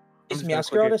 Is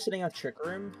Meowscarada sitting on Trick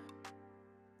Room?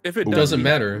 If it doesn't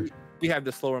matter. We have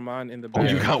the slower mon in the Oh, back.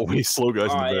 you got way slow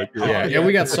guys in the back. Yeah,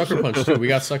 we got Sucker Punch too. We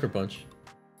got Sucker Punch.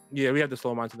 Yeah, we have the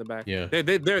slow mons in the back. Yeah.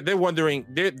 They're wondering.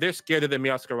 They're scared that the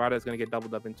Meowscarada is gonna get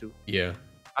doubled up into. Yeah.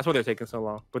 That's why they're taking so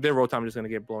long. But their roll time is just gonna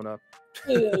get blown up.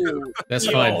 That's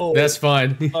fine. That's fine.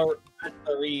 That's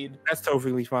the read. That's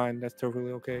totally fine. That's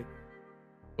totally okay.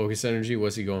 Focus energy.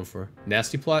 What's he going for?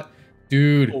 Nasty plot,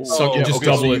 dude. Oh, Suck yeah, just Okay,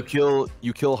 double so it.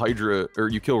 you kill Hydra or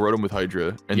you kill Rotom with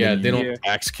Hydra, and Yeah, then they you don't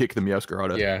axe kick the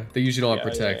Meowscarada. Yeah, they usually don't have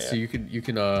Yeah, protect, yeah. so you can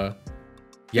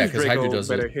yeah, because Hydra does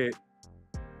better it. hit.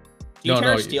 Do you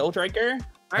No, Steel Draker?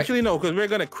 Actually, no, because we're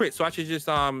gonna crit. So I should just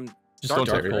Just Dark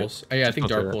Dark Terror, Pulse. Oh, yeah, I think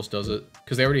Don't Dark Pulse does it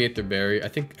because they already ate their berry.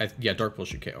 Yeah, Dark Pulse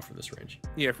should KO from this range.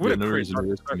 yeah. If we're no gonna reason to crit,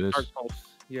 risk this. Dark Pulse.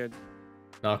 Yeah.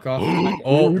 Knockoff.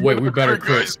 Oh wait, we better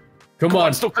crit. Come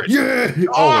on. still crit. Yeah.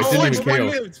 Oh, it didn't even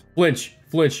KO.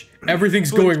 Flinch. Everything's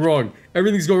going wrong.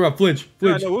 Everything's going wrong. Flinch.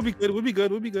 No, we'll be good. We'll be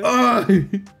good. We'll be good. Ah!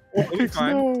 We'll be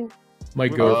fine.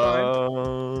 Might We're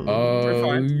go. We're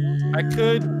fine. I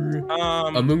could.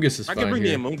 Amoonguss is I fine can bring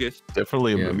here. the Amoonguss.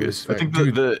 Definitely Yeah, Amoonguss. I Amoonguss.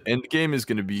 think the end game is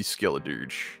gonna be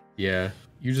Skeledirge. Yeah,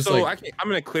 you just So like I'm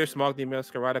gonna clear Smog the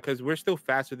Meowscarada because we're still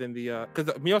faster than the because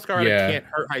the Meowscarada Yeah. can't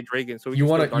hurt Hydreigon. So we you can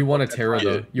want still to Dark Pulse Terra that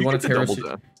though. time. You want get to the Terra. double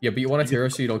down. Yeah, but you want to Terra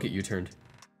so you don't get U-turned.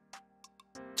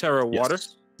 Terra water.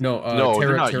 Yes. No, No, they're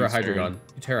Terra not Hydreigon.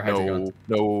 Terra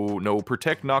Hydreigon. No.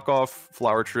 Protect, knockoff,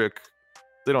 flower trick.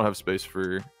 They don't have space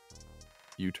for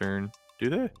U-turn, do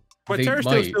they? But They Terra's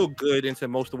might. still good into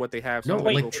most of what they have. No, I'm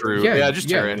like, okay. True. Yeah, Yeah, just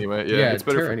yeah. Terra anyway. Yeah, it's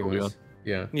better Terra for anyways. cooldown.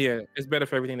 Yeah, Yeah, it's better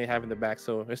for everything they have in the back,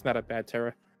 so it's not a bad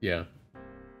Terra. yeah.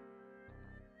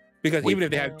 Because Wait. even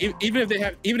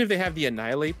if they have the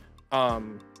Annihilate,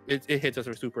 it hits us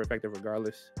super effective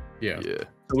regardless. Yeah. Yeah. So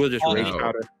we'll just Oh, rage no.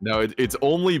 powder. No, it's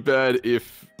only bad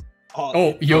if.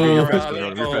 Oh, You're yo. faster than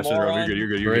Rotom, you're faster than Rotom, You're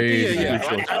good. You're good. Crazy. Yeah, You're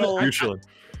chilling. I- You're chilling.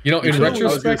 You know, in Usually-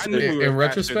 retrospect, I knew we were in faster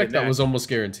retrospect, than that was almost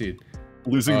guaranteed.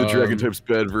 Losing the Dragon Um, type's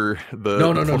bad for the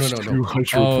no. but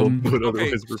Okay,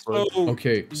 otherwise we're fine. so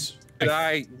Okay.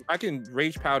 I can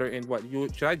rage powder in what?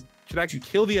 Should I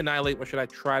kill the Annihilate or should I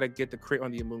try to get the crit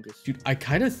on the Amoonguss? Dude, I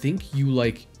kind of think you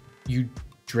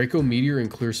Draco Meteor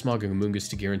and Clear Smog and Amoonguss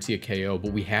to guarantee a KO,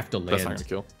 but we have to That's not land. gonna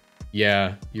kill.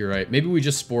 Yeah, you're right. Maybe we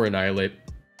just Spore Annihilate.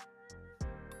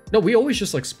 No, we always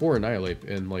just like Spore Annihilate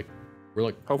and like we're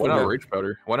like. Why Hopefully not not. Rage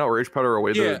Powder? Why not Rage Powder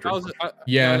away Yeah, the I was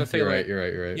Yeah, gonna say, you're like, right.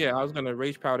 You're right. Yeah, I was gonna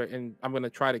rage powder and I'm gonna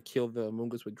try to kill the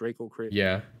Amoonguss with Draco crit.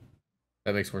 Yeah,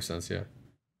 that makes more sense. Yeah.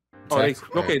 Oh, Attack-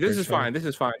 okay. alright, This Rage is Powder. fine. This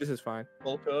is fine. This is fine.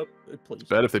 Bulk up, please.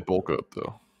 Bad if they bulk up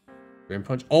though. Grand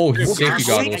Punch. Oh, his safety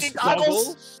Safety goggles.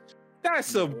 goggles? That's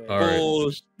some Alright.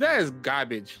 bullshit. That is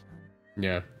garbage.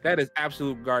 Yeah. That is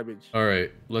absolute garbage. All right.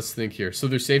 Let's think here. So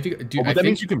there's safety. Dude, Oh, but I that think.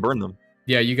 means you can burn them.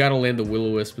 Yeah, you gotta land the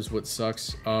Will-O-Wisp is what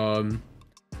sucks.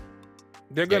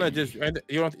 They're gonna just. You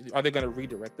don't. Are they gonna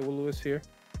redirect the Will-O-Wisp here?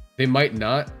 They might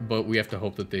not, but we have to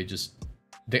hope that they just.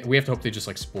 We have to hope they just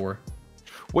like spore.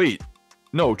 Wait,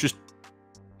 no, just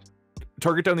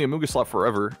target down the Amoonguss slot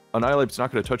forever. Annihilate's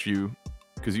not going to touch you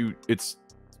because it's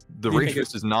the Rage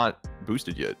Fist is not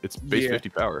boosted yet. It's base 50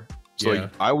 power. So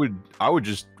like I would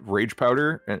just Rage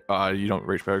Powder and you don't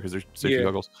Rage Powder because there's safety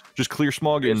goggles. Just Clear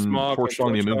Smog and Torch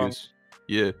Song the Amoonguss.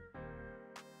 Yeah.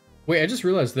 Wait, I just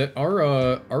realized that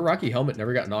our Rocky helmet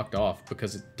never got knocked off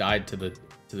because it died to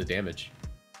the damage.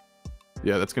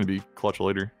 Yeah, that's gonna be clutch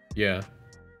later. Yeah.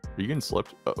 Are you getting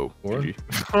slipped? Uh-oh.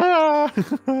 I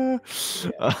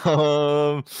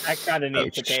kind of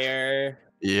need to care.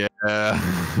 Yeah.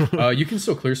 You can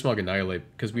still Clear Smog Annihilate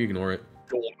because we ignore it.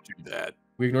 Don't do that.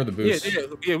 We ignore the boost.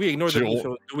 Yeah, we ignore the boost.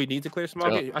 So do we need to Clear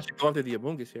Smog it? I should go after the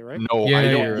Amoonguss here, right? No, yeah, I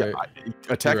don't. You're right.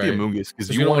 Attack the Amoonguss because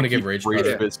you don't want to give Rage Powder. We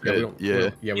don't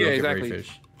exactly. get Rage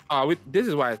Fish. This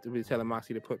is why we're telling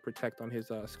Moxie to put Protect on his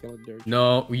Skeledirge.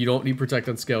 No, you don't need Protect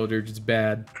on Skeledirge. It's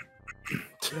bad.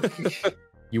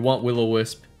 You want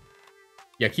Will-O-Wisp.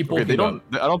 Yeah, keep bulking up.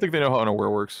 I don't think they know how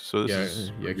Unaware works. So this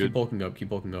is keep bulking up. Keep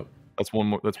bulking up. That's one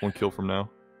more. That's one kill from now.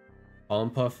 Pollen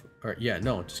Puff. All right, yeah,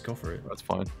 no, just go for it. That's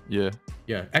fine. Yeah.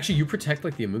 Yeah. Actually, you protect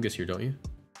like the Amoonguss here, don't you?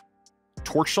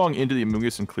 Torch Song into the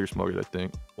Amoonguss and Clear Smog it, I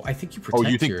think. Well, I think you protect. Oh,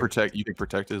 you think protect? You think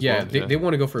protect is? Yeah, they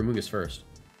want to go for Amoonguss first.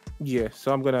 Yeah,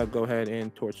 so I'm gonna go ahead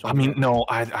and Torch Song. I mean, no,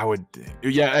 I would.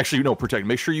 Yeah, actually, no, protect.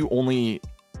 Make sure you only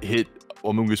hit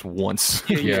Amoonguss once.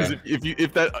 Yeah.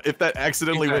 if that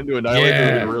accidentally went into Annihilate, it would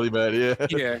have been really bad. Yeah.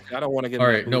 Yeah, I don't want to get. All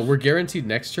right, no, we're guaranteed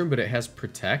next turn, but it has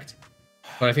protect.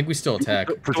 But I think we still attack.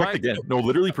 Protect again. No,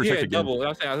 literally protect again. Double. I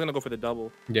was gonna go for the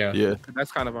double. Yeah. Yeah.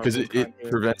 That's kind of because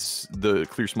it prevents the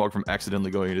Clear Smog from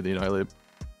accidentally going into the Annihilate.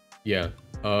 Yeah.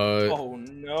 Oh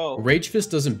no. Rage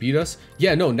Fist doesn't beat us.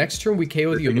 Yeah, no, next turn we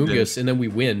KO the Amoonguss and then we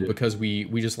win because we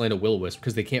just land a Will-O-Wisp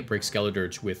because they can't break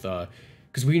Skeledirge with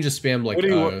because we can just spam like what do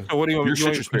you want? So what do you want? Your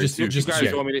citrus berries, you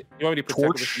guys want me to protect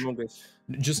Torch, with Amoonguss?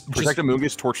 Just protect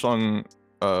Amoonguss, Torch Song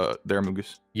their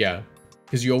Amoonguss. Yeah.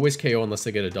 Because you always KO unless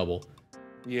they get a double.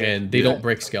 Yeah. And they don't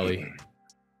break Skelly.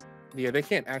 Yeah, they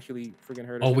can't actually freaking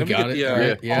hurt us. Oh, we got it. We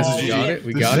got it.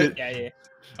 We got it. Yeah.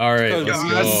 All right, let's go.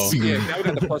 Yeah, now we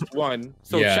got the +1.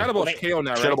 So Shadow Ball's KO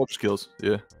now, right? Shadow Ball just kills.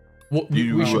 Yeah. Well,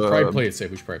 we should probably play it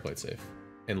safe. We should probably play it safe.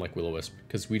 And like Will-O-Wisp,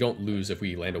 because we don't lose if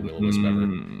we land a Will-O-Wisp ever.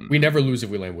 We never lose if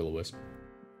we land Will-O-Wisp.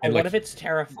 And what if it's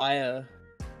Terrafire?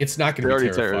 It's not going to be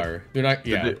Terrafire. They're not.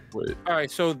 Yeah. All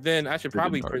right, so then I should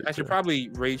probably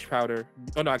Rage Powder.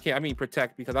 Oh no, I can't. I mean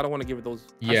Protect because I don't want to give it those.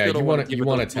 Yeah, you want to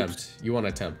attempt. You want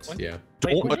to attempt. Yeah.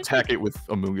 Don't attack it with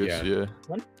Amoonguss. Yeah.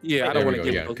 Yeah, I don't want to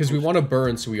give it. Because we want to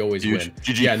burn, so we always win.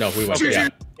 Yeah, no, we win. Yeah.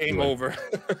 Game over.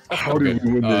 How do we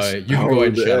win this? You can go ahead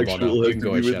and Shadow Ball now. You can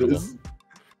go ahead and Shadow Ball.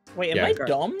 Wait, am I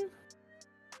dumb?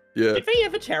 Yeah. Did they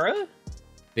ever Terra?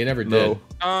 They never did.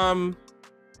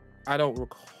 I don't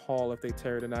recall if they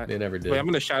Terra or not. They never did. Wait, I'm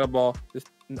gonna Shadow Ball.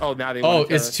 Now they. Oh,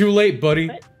 it's too late, buddy.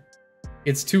 What?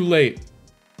 It's too late.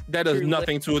 That does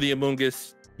nothing to the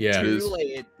Amoonguss. Yeah. Too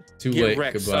late. Too Get late.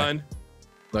 wrecked, Goodbye. son.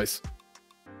 Nice.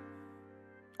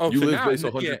 Oh, you so live now, base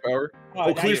 100 power.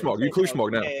 Oh, Clear Smog. You Clear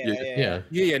Smog now.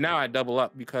 Yeah. Now I double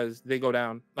up because they go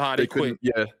down. They quit.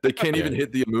 Yeah, they can't even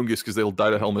hit the Amoonguss because they'll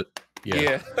die to helmet.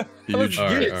 Yeah. Huge. All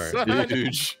right.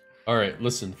 Huge. All right.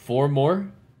 Listen, 4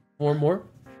 more. 4 more.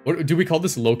 What do we call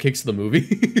this? LOKIX the movie?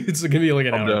 It's gonna be like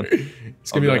an hour.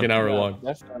 It's gonna be like an hour long.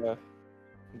 That's all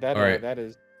right.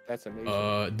 That's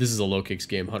amazing. This is a LOKIX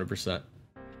game, 100%.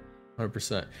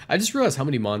 100%. I just realized how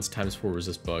many mons times 4 was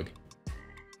this bug.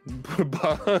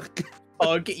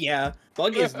 Bug, yeah.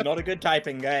 Bug is not a good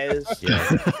typing, guys. Yeah.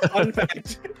 Fun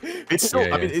fact. It's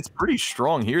still. I mean, it's pretty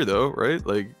strong here, though, right?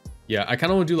 Like. Yeah, I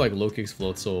kind of want to do like LOKIX,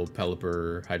 Floatzel,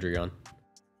 Pelipper, Hydreigon.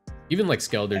 Even like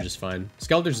Skeledirge is fine.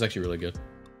 Skeledirge is actually really good.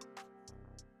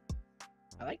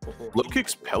 I like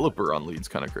LOKIX Pelipper on lead's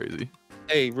kind of crazy.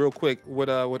 Hey, real quick, would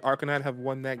Arcanine have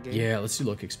won that game? Yeah, let's do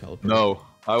LOKIX Pelipper. No,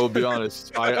 I will be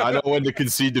honest. I know when to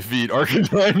concede defeat.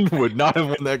 Arcanine would not have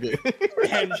won that game.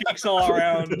 Handshakes all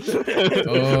around.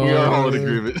 We are all in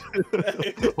agreement.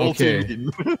 Okay.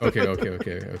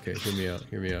 Okay.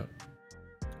 Hear me out.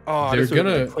 Oh, they're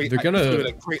gonna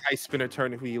a great ice spinner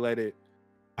turn if we let it.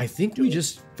 I think we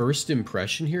just first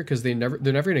impression here because they're never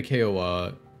gonna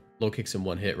KO LOKIX in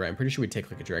one hit, right? I'm pretty sure we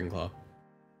take like a Dragon Claw.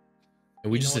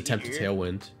 And we just attempt to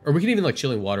Tailwind. Or we can even like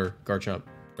Chilling Water, Garchomp,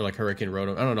 or like Hurricane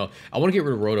Rotom. I don't know. I want to get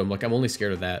rid of Rotom. Like I'm only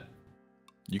scared of that.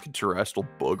 You can Terrestrial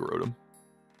Bug Rotom.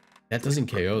 That doesn't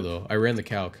KO though. I ran the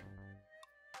calc.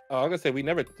 Oh, I was gonna say we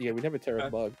never Terra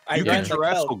Bug. You can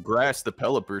Terrestrial Grass the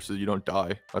Pelipper so you don't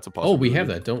die. That's a possibility. Oh, we have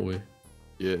that, don't we?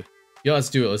 Yeah. Yeah, let's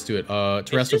do it.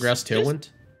 Terrestrial Grass Tailwind.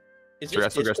 Is this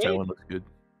Terrestrial Grass Disquake? Talon looks good.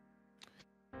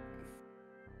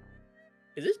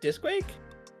 Is this Disquake?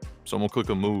 Someone click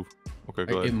a move. Okay,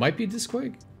 go It ahead. might be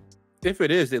Disquake. If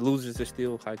it is, it loses to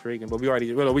Steel Hydreigon, but we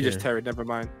already, well, we just tear it. Never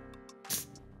mind.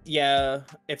 Yeah,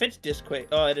 if it's Disquake,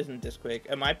 oh, it isn't Disquake.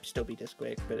 It might still be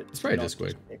Disquake, but it's probably not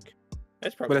Disquake.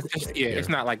 That's probably. But it's, it's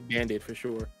not like Bandit for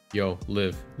sure. Yo,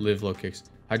 live LOKIX.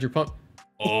 Hydro Pump.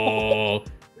 Oh,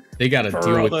 they gotta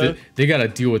deal with it. They gotta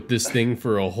deal with this thing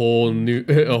for a whole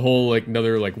like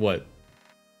another like what,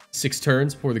 6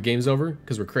 turns before the game's over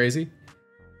because we're crazy.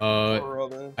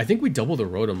 I think we double the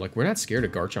Rotom. Like we're not scared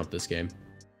of Garchomp this game.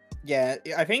 Yeah,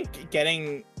 I think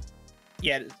getting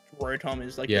Rotom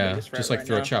is like the biggest threat just like right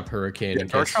throw now. chop Hurricane. Yeah,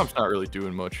 Garchomp's not really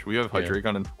doing much. We have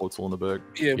Hydreigon and Floatzel in the back.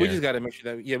 Yeah, we just gotta make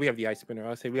sure that we have the Ice Spinner.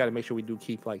 I'll say we gotta make sure we do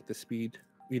keep like the speed,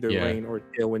 either rain or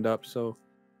tailwind up. So.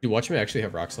 Dude, watch me actually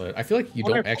have Rock Slide. I feel like you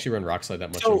don't actually run Rock Slide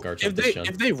that much so on Garchomp.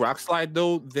 If they Rock Slide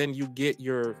though, then you get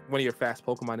one of your fast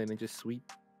Pokemon in and just sweep.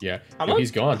 Yeah,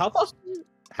 he's gone. How fast?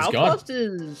 How fast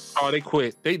is? Oh, they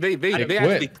quit. They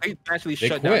actually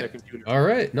shut down their computer. All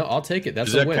right, no, I'll take it. That's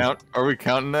Does a that win. count? Are we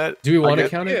counting that? Do we want to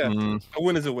count it? Yeah, a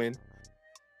win is a win.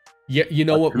 Yeah, you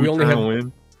know what? We only have.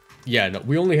 Win. Yeah, no,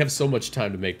 we only have so much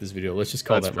time to make this video. Let's just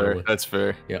call that fair. win. That's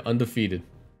fair. Yeah, undefeated.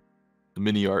 The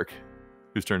mini arc.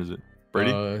 Whose turn is it?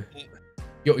 Brady.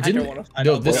 Yo,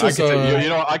 this is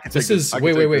I can take this.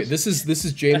 Wait. This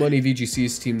is J Money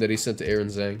VGC's team that he sent to Aaron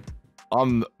Zhang.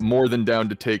 I'm more than down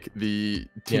to take the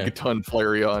Tinkaton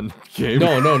Flareon game.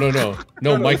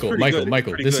 No,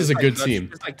 Michael. This is a good team.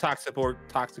 It's like Toxicor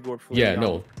Flareon. Yeah,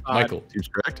 no, Michael. Seems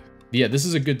correct. Yeah, this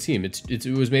is a good team. It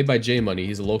was made by J Money.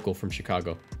 He's a local from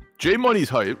Chicago. J Money's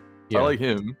hype. Yeah. I like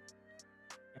him.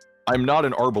 I'm not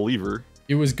an R believer.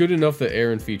 It was good enough that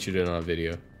Aaron featured it on a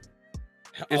video.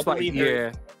 It's like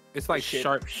it's like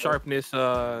sharpness.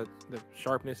 The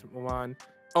sharpness one.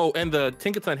 Oh, and the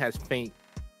Tinkaton has faint.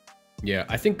 Yeah,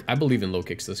 I believe in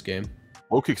LOKIX this game.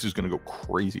 LOKIX is gonna go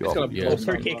crazy.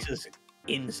 LOKIX is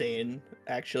insane,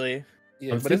 actually.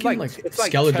 Yeah, but it's like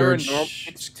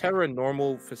Terra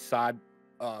normal facade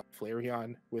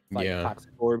Flareon with like Toxic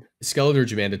Orb.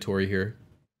 Skeledirge mandatory here.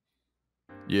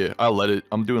 Yeah, I'll let it.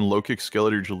 I'm doing LOKIX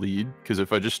Skeledirge lead because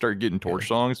if I just start getting torch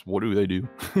songs, what do they do?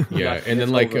 Yeah, and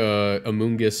then like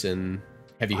Amoonguss and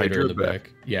Heavy Hitter in the back.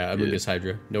 Yeah, Amoonguss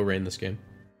Hydra. No rain this game.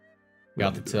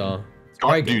 Got the tell.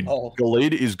 Dude,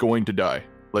 Gallade is going to die.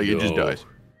 Like it just dies.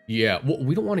 Yeah, well,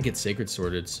 we don't want to get Sacred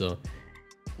Sorted, so.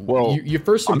 Well, your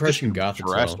first impression got the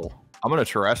Terrestrial. I'm gonna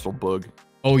Terrestrial bug.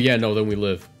 Oh yeah, no, then we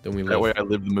live. That way I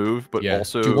live the move, but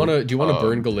also. Do you want to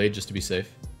burn Gallade just to be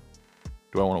safe?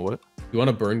 Do I want to what? You want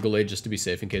to burn Gallade just to be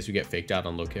safe in case we get faked out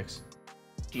on LOKIX?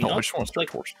 No, I just want to start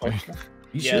torch.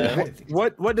 Yeah.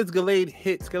 What does Gallade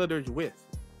hit Skeledirge with?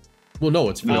 Well, no,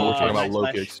 it's no. We're talking about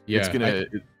LOKIX. Yeah, it's gonna.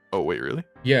 Oh wait, really?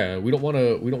 Yeah, we don't want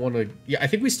to. Yeah, I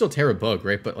think we still Terra Bug,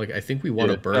 right? But like, I think we want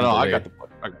to burn. No, I got the play.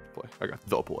 I got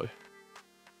the play.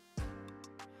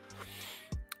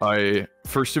 I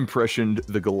first impressioned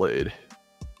the Gallade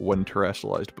when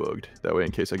terrestrialized bugged. That way,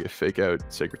 in case I get fake out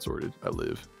Sacred Sorted, I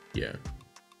live. Yeah.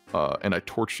 And I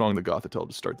torch song the Gothitelle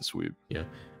to start the sweep. Yeah.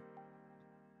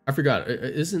 I forgot.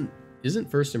 Isn't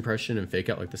first impression and fake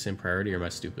out like the same priority, or am I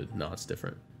stupid? No, it's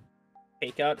different.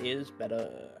 Fake out is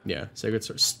better. Yeah, Sacred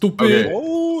Sword. Stupid. Okay.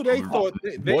 Oh, they thought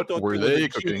what were they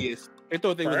cooking? Genius. They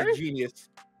thought they were a genius.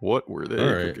 What were they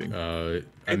cooking?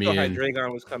 I mean,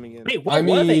 Hydreigon was coming in. Wait, what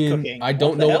were they cooking? I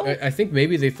don't know. I think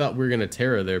maybe they thought we were gonna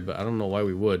Terra there, but I don't know why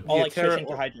we would. Oh, like fishing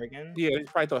for Hydreigon? Yeah, they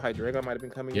probably thought Hydreigon might have been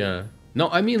coming in. Yeah. No,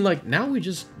 I mean, like, now we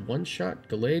just one-shot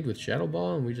Gallade with Shadow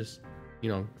Ball, and we just,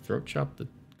 throat chop the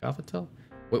Gothitelle.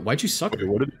 Wait, why'd you suck her?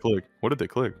 What did they click? What did they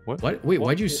click? What? Wait,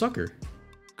 why'd you suck her?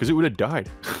 Because it would have died.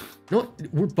 No,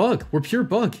 we're bug. We're pure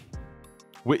bug.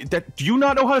 Wait, do you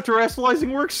not know how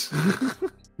terrestrializing works?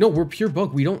 No, we're pure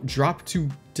bug. We don't drop to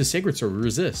Sacred Sword. We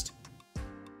resist.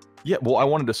 Yeah, well, I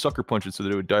wanted to sucker punch it so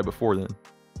that it would die before then.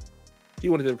 He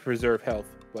wanted to preserve health,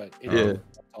 but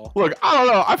Look, I don't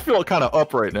know. I feel kind of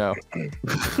up right now.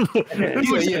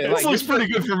 This looks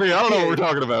pretty good for me. I don't know what we're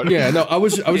talking about. Yeah, no, I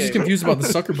was just confused about the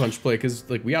sucker punch play because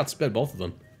like we outsped both of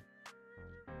them.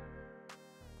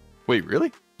 Wait,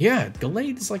 really? Yeah,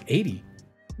 Gallade is like 80.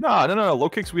 No.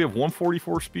 LOKIX, we have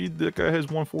 144 speed. That guy has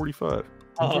 145.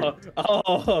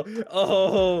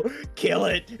 Kill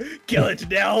it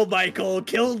now, Michael.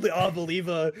 Kill the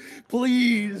Unbeliever,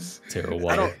 please. Terra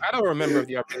Water. I don't remember if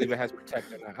the Unbeliever has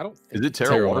Protect or not. I don't. Is it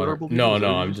Terra Water? No,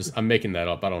 I'm making that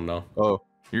up. I don't know. Oh,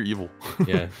 you're evil.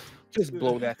 Yeah. Just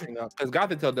blow that thing up because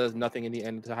Gothitelle does nothing in the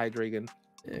end to Hydreigon.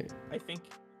 I think.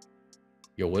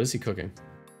 Yo, what is he cooking?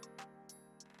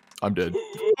 I'm dead.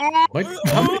 Mike,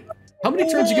 how many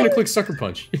turns are you gonna click Sucker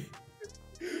Punch?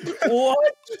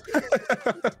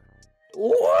 What?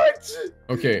 What?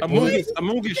 Okay.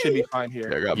 Amoonguss should be fine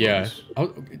here. Yeah.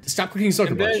 Stop clicking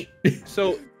Sucker Punch.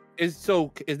 So is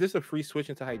this a free switch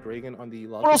into Hydreigon on the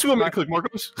LOKIX? What else you want me to click,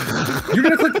 Marcos? You're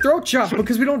gonna click Throat Chop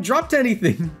because we don't drop to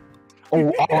anything.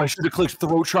 Oh, I should have clicked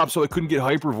Throat Chop so I couldn't get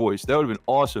Hyper Voice. That would have been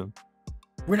awesome.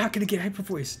 We're not gonna get Hyper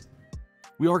Voiced.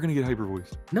 We are gonna get Hyper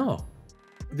Voice. No.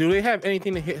 Do they have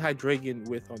anything to hit Hydreigon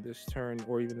with on this turn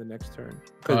or even the next turn?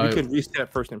 Because we could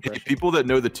reset first impression. People that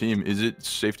know the team, is it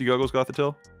Safety Goggles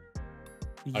Gothitelle?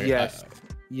 Yes.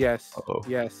 Yes. Uh-oh.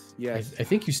 Yes. Yes. I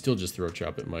think you still just Throat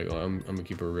Chop it, Michael. I'm gonna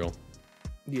keep it real.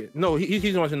 Yeah. No, he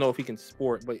wants to know if he can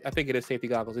sport, but I think it is Safety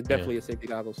Goggles. It definitely is Safety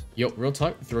Goggles. Yo, real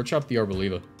talk. Throat Chop the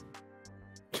Arboliva.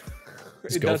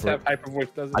 It does have Hyper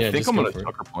Voice, doesn't it? I think I'm gonna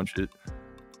Sucker Punch it.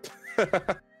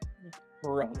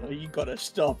 Bro, you gotta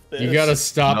stop this. You gotta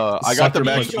stop. I got the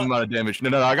maximum amount of damage.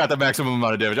 No, I got the maximum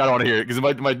amount of damage. I don't want to hear it because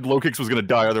my LOKIX was gonna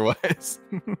die otherwise.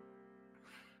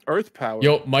 Earth Power.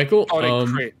 Yo, Michael.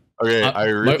 Okay, I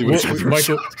really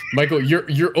Michael, you're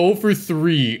 0 for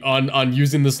 3 on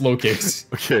using this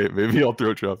LOKIX. Okay, maybe I'll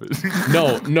Throat Chop it.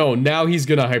 No. Now he's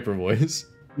gonna Hyper Voice.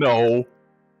 No.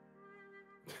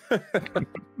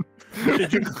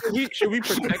 Should we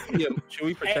protect him? Should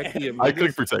we protect him? I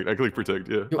click protect.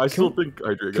 Yeah. Yo, I still think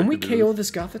Hydreigon. Can we KO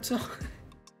this Gothitelle?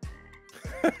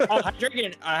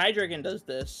 Hydreigon does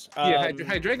this. Yeah,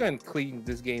 Hydreigon cleaned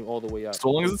this game all the way up. So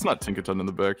long as it's not Tinkaton in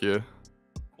the back, yeah.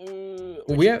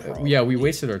 We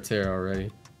wasted our tear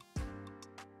already.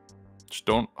 Just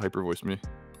don't Hyper Voice me.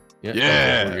 Yeah.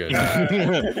 Yeah.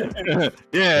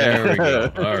 There we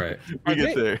go. All right. We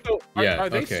get there. Are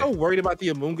they so worried about the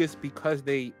Amoonguss because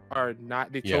they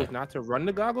chose not to run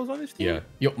the goggles on this team? Yeah.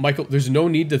 Yo, Michael, there's no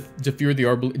need to fear the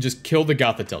Arbol. Just kill the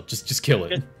Gothitelle. Just kill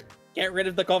it. Get rid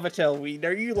of the Gothitelle. We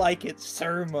know you like it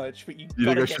so much, but you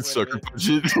think I should Sucker Punch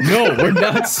it? No, we're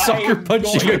not Sucker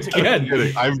Punching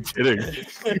again. I'm kidding.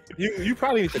 You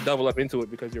probably need to double up into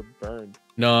it because you're burned.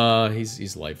 Nah,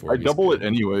 he's life orb. I double it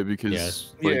anyway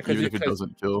because even if it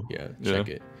doesn't kill. Yeah, check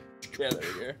it. Yeah, there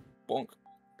we go. Bonk.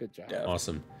 Good job. Yeah.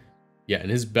 Awesome. Yeah,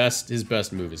 and his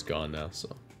best move is gone now,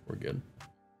 so we're good.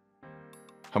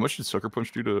 How much did Sucker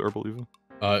Punch do to Arboliva?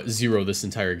 0 this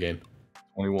entire game.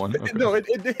 21. Okay. No, it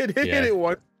hit it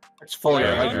once. It's full.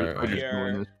 Yeah,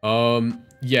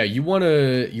 you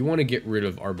wanna get rid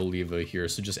of Arboliva here,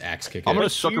 so just axe kick it. I'm gonna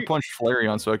Sucker Punch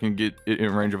Flareon so I can get it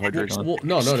in range of Hydreigon. Well,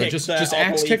 no, just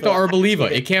axe kick the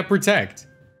Arboliva. It can't protect.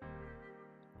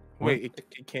 Wait, it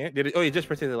can't? Did it? Oh, it just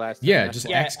protected the last. Yeah, just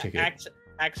axe kick it.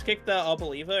 Axe kick the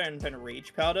Arboliva and then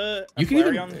Rage Powder. You can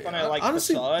even gonna like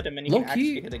honestly, facade and then you can axe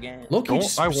kick it again.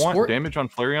 Don't I want damage on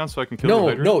Flareon so I can kill the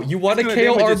Hydra? No, you want to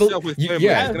KO Arboliva.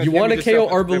 Yeah, you want to KO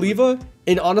Arboliva,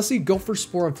 and honestly, go for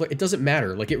Spore on Flare. It doesn't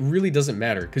matter. Like, it really doesn't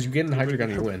matter because you get in Hydreigon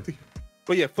and you win.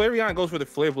 But yeah, Flareon goes for the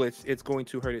Flare Blitz. It's going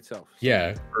to hurt itself.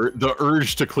 Yeah. The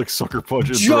urge to click Sucker Punch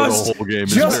and throw the whole game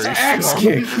is just very axe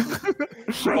kick.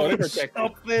 Stop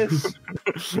this.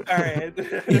 All right.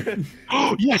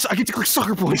 Oh, yes, I get to click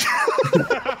Sucker Punch.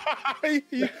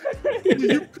 You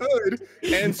could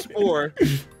and Spore.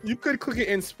 You could click it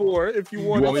in Spore if you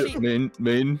want. You want me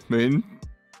main? You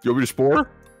want me to Spore?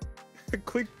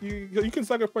 Click you can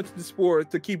Sucker Punch the Spore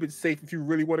to keep it safe if you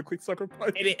really want to click Sucker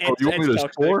Punch. You want me to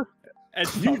Spore?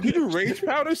 You do Rage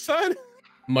Powder, son?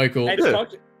 Michael, I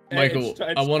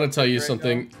want to tell you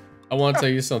something.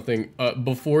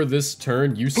 Before this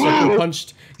turn, you sucker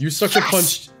punched.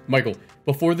 Michael,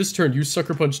 before this turn, you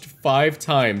sucker punched 5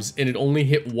 times, and it only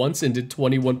hit once and did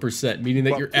 21%, meaning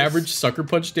that your average sucker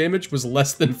punch damage was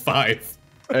less than 5.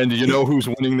 And you know who's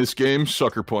winning this game?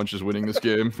 Sucker Punch is winning this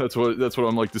game. That's what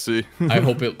I'm like to see. I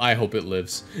hope it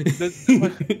lives.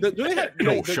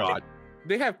 No shot.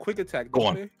 They have quick attack. Go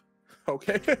on.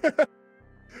 Okay.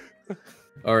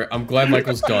 All right, I'm glad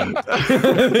Michael's done.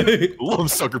 Love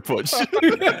Sucker Punch.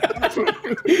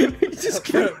 He just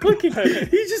kept clicking. Okay.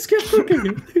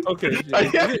 I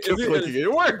kept clicking.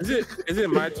 It worked. Is it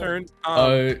my turn?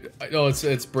 No,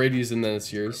 it's Brady's and then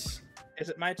it's yours. Is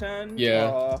it my turn?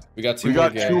 Yeah. We got two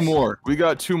more. We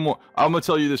got two more. I'm gonna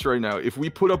tell you this right now. If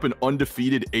we put up an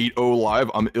undefeated 8-0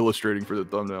 live, I'm illustrating for the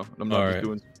thumbnail. I'm not just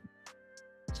doing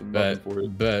Bet. All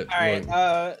right.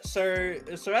 So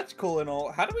that's cool and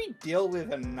all. How do we deal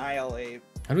with Annihilate?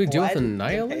 How do we deal with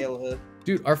Annihilate?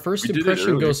 Dude, our first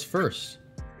impression goes first.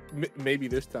 Maybe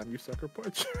this time you sucker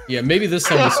punch. Yeah, maybe this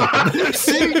time you sucker punch.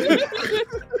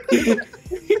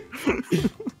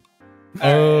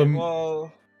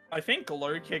 Well, I think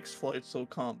LOKIX Floatzel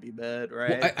can't be bad,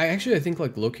 right? Well, I think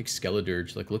like LOKIX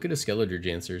Skeledirge. Like, look at the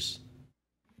Skeledirge answers.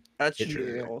 That's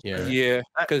true. Yeah,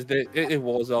 because it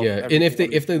walls out. Yeah, and if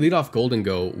they lead off Golden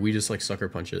Go, we just like sucker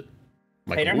punch it.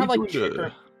 They don't have like.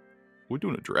 We're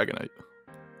doing a Dragonite.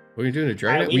 What are you doing a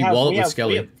Dragonite? We wall it with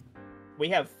Skelly. We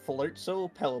have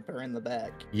Floatzel Pelipper in the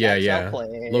back. Yeah, yeah.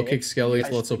 LOKIX, Skelly,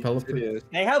 Floatzel Pelipper.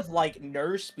 They have like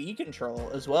no speed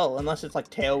control as well, unless it's like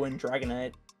Tailwind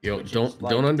Dragonite. Yo,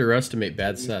 don't underestimate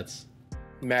bad sets.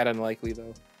 Mad unlikely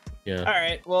though. Yeah. All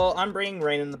right. Well, I'm bringing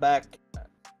Rain in the back.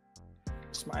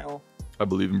 Smile. I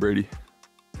believe in Brady.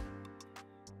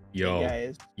 Yo.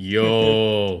 Hey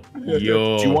yo. Do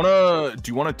you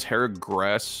wanna Terra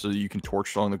Grass so you can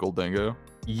Torch Song the Goldango?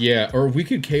 Yeah, or we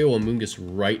could KO Amoonguss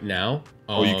right now.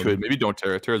 Oh, you could. Maybe don't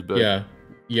Terra. Terra's bad. Yeah.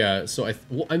 Yeah, so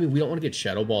I mean, we don't want to get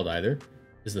Shadow Balled either,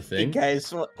 is the thing. Hey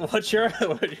guys, what's your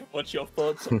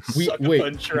thoughts on wait,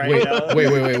 Punch right now?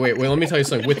 Wait, let me tell you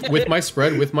something. With my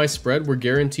spread, we're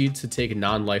guaranteed to take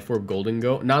non-Life Orb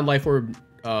Goldango. Non-Life Orb,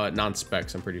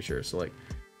 non-Specs, I'm pretty sure. So, like,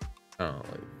 I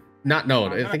don't know,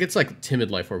 like, I think it's like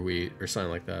Timid Life Orb or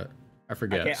something like that. I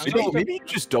forget. Okay, maybe you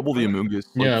just double the Amoonguss.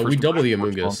 Like, yeah, we double the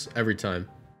Amoonguss every time.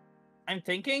 I'm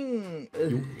thinking...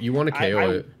 You want to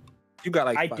KO it. You got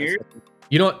like I do.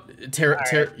 You know what?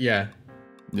 Terra, yeah.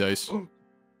 Nice.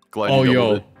 Glad oh, you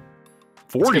yo. it.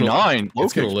 49?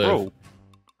 It's gonna live. Bro.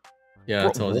 Yeah,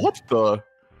 I told you. What the?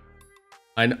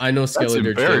 I know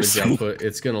Skeletor damage output.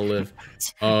 It's gonna live.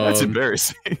 That's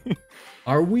embarrassing.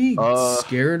 Are we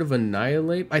scared of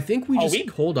Annihilate? I think we just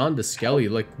hold on to Skelly.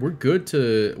 Like we're good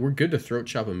to throat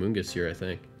chop Amoonguss here, I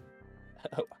think.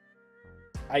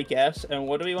 I guess. And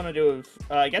what do we want to do with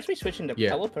I guess we switch into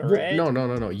Pelipper, right?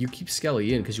 No. You keep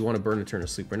Skelly in because you want to burn and turn to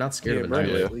sleep. We're not scared of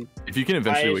Annihilate. Yeah. If you can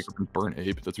eventually wake up and burn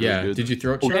Ape, that's really good. Did you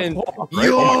throat chop? Yo! Oh my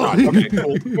god. Okay,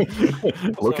 cool.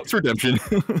 LOKIX redemption.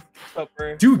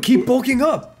 Dude, keep bulking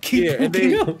up. Keep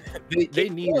bulking up. They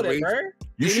need it,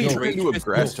 You should try to do a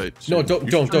grass type. No,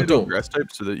 don't. Grass type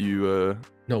so that you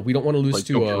No, we don't want to lose like,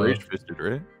 to Rage Fisted,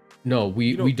 right? No,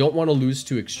 we don't want to lose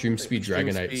to Extreme Speed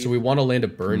Dragonite, so we want to land a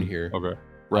burn here. Okay.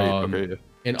 Right, okay. Yeah.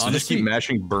 And so honestly, just keep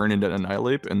mashing burn into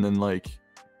Annihilate and then like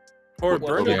or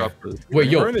burn it. Wait,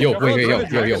 yo. No, burn the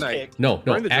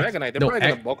Dragonite. They're probably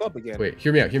gonna bulk up again. Wait,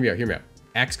 hear me out.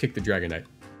 Axe kick the Dragonite.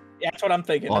 That's what I'm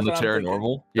thinking. On the Terra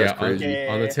normal? Yeah, on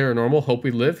the Terra normal. Hope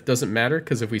we live. Doesn't matter,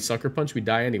 because if we sucker punch, we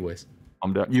die anyways.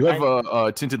 I'm down. You have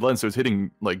a tinted lens, so it's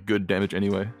hitting like good damage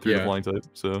anyway through the flying type.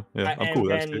 So yeah, I'm cool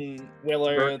with that. And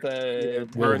Willer the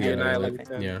Annihilate.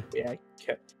 Yeah.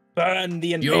 Burn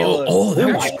the Invader. Yo, oh,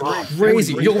 that was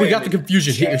crazy. Yo, we got the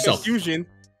confusion. Hit yourself.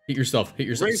 Hit yourself.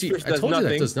 See, I told you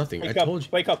that does nothing. I told you.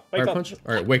 Wake up. Punch.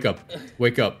 All right, wake up.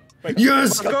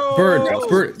 Yes!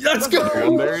 Burn. Let's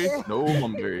go! No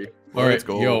Lumberry. All right,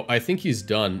 yo, I think he's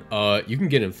done. You can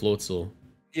get in Floatzel.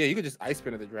 Yeah, you could just Ice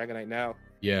Spin at the Dragonite now.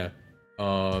 Yeah.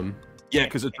 Yeah,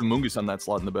 because it's Amoonguss on that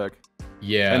slot in the back.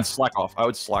 Yeah. And slack off. I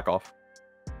would slack off.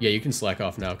 Yeah, you can slack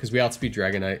off now because we outspeed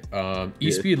Dragonite.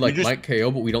 E-speed might KO,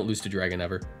 but we don't lose to Dragon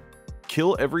ever.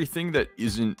 Kill everything that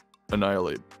isn't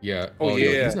Annihilate. Yeah. Oh yeah.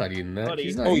 Yo, he's not eating that.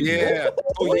 He's not eating that.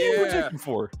 What are you taking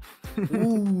for?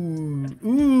 Ooh.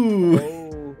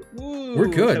 We're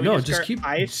good. So no, we just keep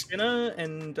Ice Spinner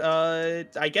and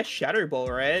I guess Shadow Ball,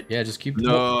 right? Yeah, just keep.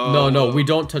 No, we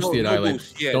don't touch the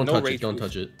Annihilate. Yeah, don't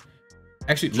touch it.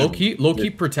 Actually, low key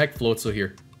protect Floatzel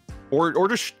here. Or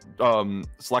just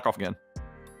slack off again.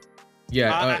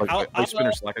 Yeah, Ice Spin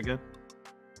or slack again.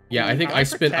 Yeah, I think I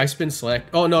spin slack.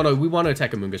 Oh no, we want to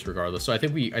attack Amoonguss regardless. So I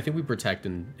think we protect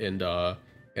and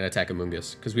attack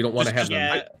Amoonguss because we don't want to have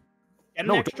them. Get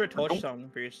an extra torch song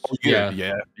boost. Yeah, do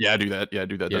that. Yeah,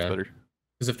 do that. That's better.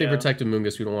 Because if they protect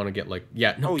Amoonguss, we don't want to get like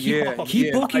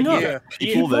keep bulking up.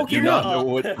 People that do not know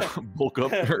what bulk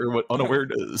up or what unaware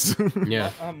does.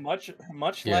 Yeah. Much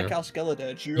like our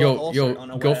Skeletor.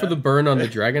 Yo, go for the burn on the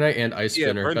Dragonite and Ice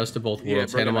Spinner. Best of both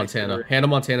worlds. Hannah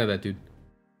Montana, that dude.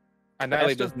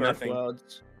 Annihilate does nothing. All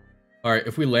right,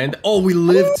 if we land, we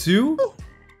live too.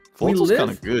 Floatzel's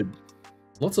kind of good.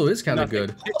 Floatzel is kind of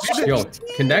good. Yo,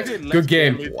 connect. Good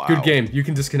game. Wow. Good game. You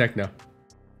can disconnect now.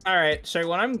 All right. So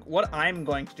what I'm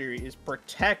going to do is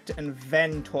protect and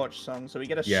then torch song, so we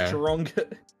get a stronger.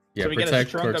 Yeah, so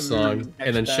protect, torch song,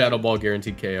 and then Shadow Ball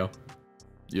guaranteed KO.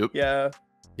 Yep. Yeah.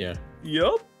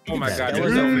 Yep. Oh my god,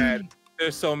 they're so mad. They're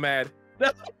so mad.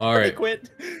 All right.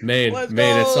 Main,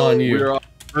 it's on you. We're on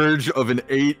the verge of an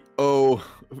 8-0,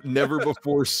 never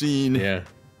before seen. Yeah.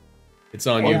 It's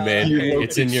on you, man.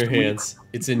 It's in your hands.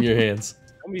 It's in your hands.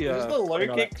 This is the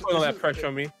LOKIX. Put all that pressure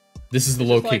on me. This is the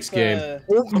LOKIX game.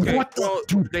 What the?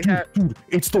 Dude,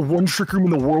 it's the one trick room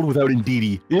in the world without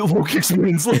Indeedee. LOKIX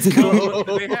wins. Let's go.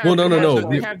 Well, no.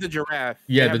 We have the giraffe.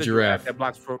 Yeah, the giraffe. That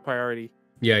blocks for priority.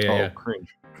 Yeah. Cringe.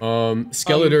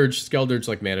 Skeletor's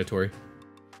like mandatory.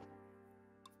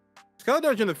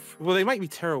 Skeletor's in the well, they might be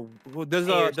terrible. Well, does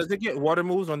it get water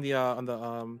moves on the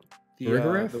Hailmon?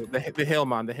 The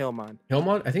Hailmon.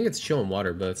 Hailmon? I think it's chill in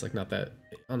water, but it's like not that.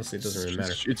 Honestly, it doesn't really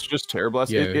matter. It's just Terror Blast.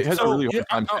 Yeah. It has a really hard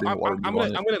time fitting water. I'm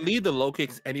gonna lead the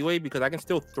LOKIX anyway because I can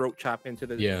still throat chop into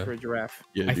the for a giraffe.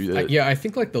 Yeah, do that. I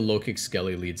think like the LOKIX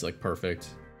Skelly leads like perfect.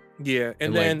 Yeah,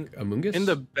 and then like, Amoonguss in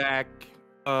the back.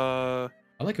 I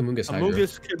like Amoonguss Hydra.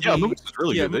 Amoonguss is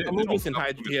really good. Amoonguss and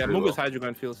Hydra. Yeah, Amoonguss Hydra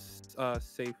gun feels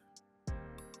safe.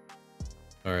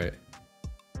 All right.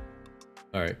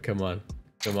 All right, come on.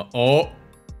 Oh.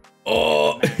 Okay,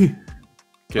 all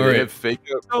they right. have Fake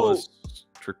Out plus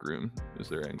Trick Room is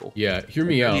their angle. Yeah, hear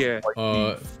me out. Yeah.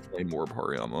 Flame Orb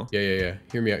Hariyama. Yeah.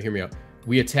 Hear me out.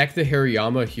 We attack the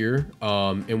Hariyama here,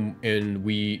 and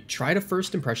we try to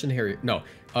first impression the No,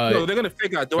 they're gonna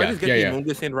fake out. Do I just get the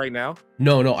Amoonguss in right now?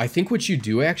 No. I think what you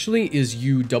do actually is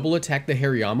you double attack the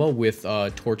Hariyama with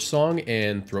Torch Song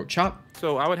and Throat Chop.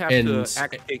 So I would have to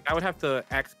axe kick. I would have to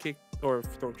axe kick or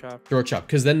throat chop. Throat chop,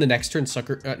 because then the next turn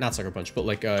not sucker punch, but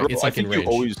like it's like in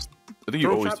range. I think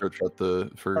you always throat chop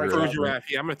the for giraffe.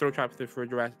 Yeah, I'm gonna throat chop for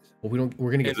giraffe. Well, we're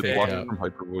gonna get the block from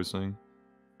hyper voicing.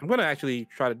 I'm gonna actually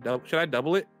try to double. Should I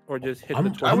double it or just hit the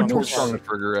torch? I would torch song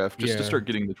for giraffe just to start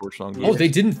getting the torch song. Oh, they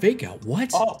didn't fake out.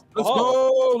 What?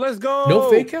 Let's go. No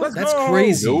fake out. That's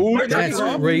crazy. No, that's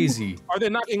crazy. Are they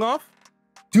knocking off?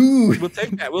 Dude. We'll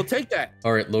take that.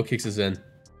 All right, LOKIX is in.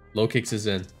 LOKIX is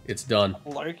in. It's done.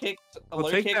 LOKIX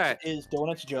is doing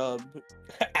its job.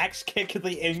 Axe kick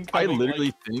the incoming. I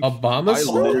literally think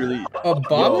Abomasnow?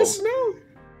 Abomasnow?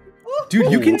 Dude,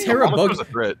 you can tear a bug.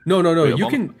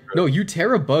 No. You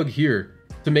tear a bug here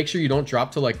to make sure you don't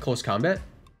drop to like close combat,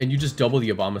 and you just double the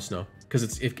Abomasnow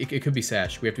because it could be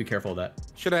sash. We have to be careful of that.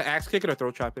 Should I axe kick it or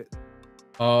throat chop it?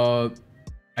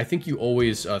 I think you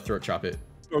always throat chop it.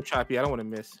 Throat chop, I don't want to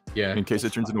miss. Yeah. In case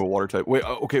it turns into a water type. Wait,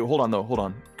 okay, hold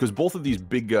on, because both of these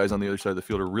big guys on the other side of the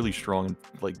field are really strong and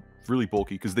like really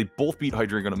bulky because they both beat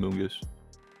Hydreigon and Amoonguss.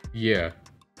 Yeah.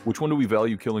 Which one do we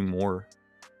value killing more?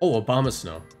 Oh,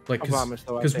 Abomasnow. Like,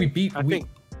 because we beat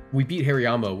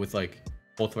Hariyama with like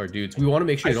both of our dudes. We want to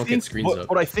make sure they don't get screens up.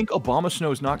 But I think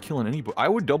Abomasnow is not killing anybody. I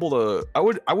would double the. I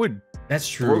would. That's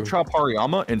true. Throat chop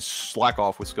Hariyama and slack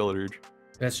off with Skeletorge.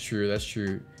 That's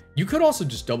true. You could also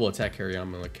just double attack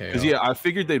Hariyama like KO. Because yeah, I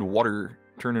figured they'd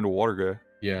turn into water guy.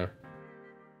 Yeah.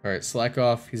 All right, slack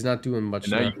off. He's not doing much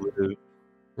now.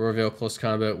 Roarveil close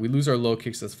combat. We lose our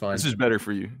LOKIX. That's fine. This is better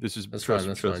for you. That's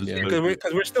fine. Yeah.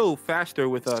 Because we're still faster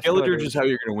with Skeletorge is how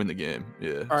you're gonna win the game.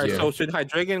 Yeah. All right. So should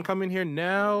Hydreigon come in here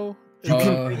now? You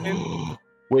can.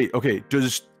 Wait. Okay.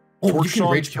 Does Torch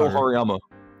Song kill Hariyama?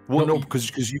 Well, no,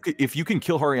 because if you can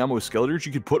kill Hariyama with Skeletorge,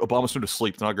 you could put Abomasnow to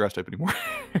sleep. It's not a grass type anymore.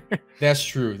 That's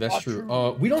true.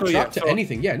 We don't drop to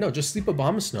anything. Yeah, no, just sleep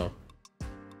Abomasnow.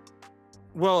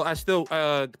 Well, I still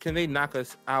can they knock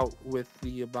us out with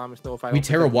the Abomasnow if I We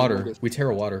Terra Water.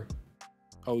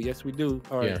 Oh yes, we do.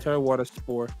 All right, Terra Water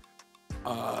Spore.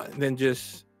 Then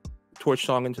just Torch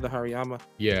Song into the Hariyama.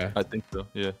 Yeah, I think so.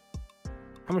 Yeah.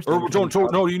 How much?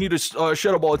 No, you need a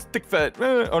Shadow Ball. It's thick fat.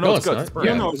 Oh no, it's guts.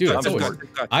 Yeah, no, dude, it's guts.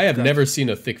 I have never seen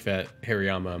a thick fat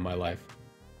Hariyama in my life.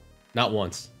 Not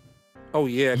once. Oh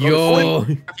yeah. Yo.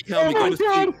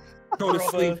 Go to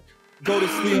sleep. Yo,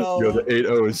 the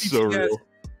 8-0 is so real.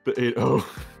 The 8-0.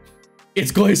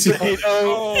 It's Glacial. The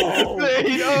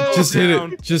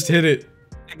 8-0. Just hit it.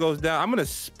 It goes down. I'm gonna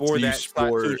spore that.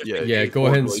 Spore. Yeah. Go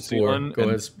ahead and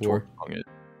spore.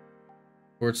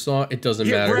 Torch Song. It doesn't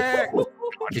matter.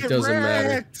 It doesn't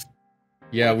matter.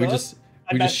 Yeah, we just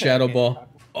Shadow Ball.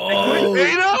 Oh,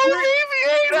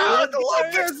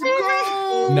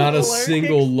 8-0. Not a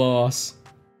single loss.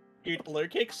 Dude,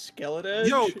 LOKIX Skeleton.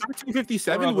 Yo,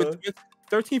 1357 with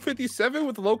 1357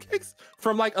 with LOKIX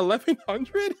from like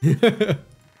 1100.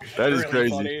 That is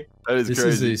crazy. That is crazy. This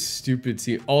is a stupid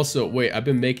team. Also, wait, I've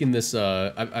been making this.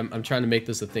 I'm trying to make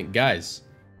this a thing, guys.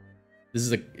 This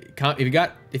is if you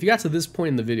got to this point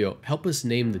in the video, help us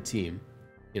name the team.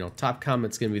 You know, top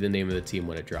comment's gonna be the name of the team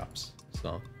when it drops.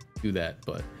 So do that.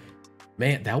 But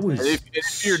man, that was.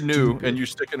 If you're new and you're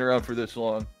sticking around for this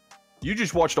long, you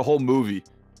just watched a whole movie.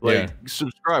 Like,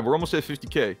 subscribe. We're almost at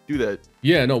 50K. Do that.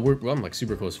 Yeah, no, I'm like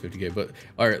super close to 50K. But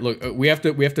all right, look, we have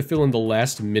to fill in the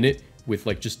last minute with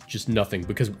like just nothing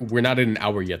because we're not in an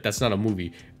hour yet. That's not a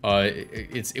movie.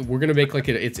 We're gonna make like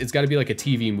it's got to be like a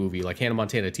TV movie, like Hannah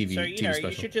Montana TV. So TV special.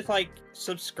 You should just like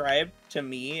subscribe to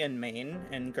me and Maine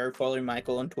and go follow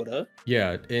Michael on Twitter.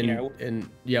 Yeah, and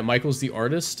yeah, Michael's the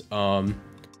artist.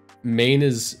 Maine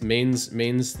is Maine's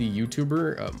the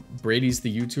YouTuber. Brady's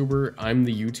the YouTuber. I'm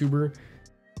the YouTuber.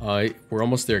 We're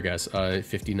almost there, guys.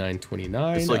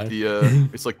 59:29. It's like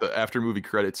it's like the after movie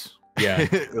credits. Yeah.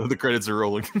 The credits are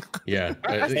rolling. Yeah.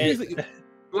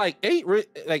 Like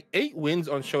 8 wins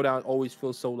on Showdown always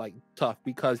feels so like tough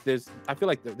because I feel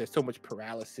like there's so much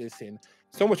paralysis and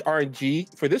so much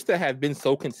RNG for this to have been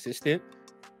so consistent.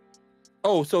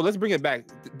 Oh, so let's bring it back.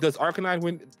 Does Arcanine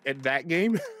win at that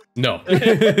game? No. no.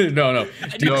 Dude, No.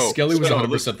 Skelly was So,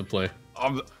 100% the play.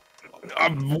 I'm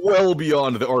well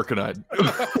beyond the Arcanine.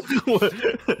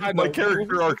 My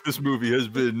character arc this movie has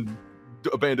been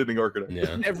abandoning Arcanine.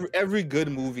 Yeah. Every good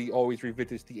movie always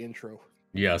revisits the intro.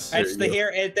 Yes. That's the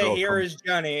hero is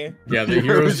Johnny. Yeah, the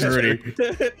hero's Journey.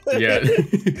 Yeah.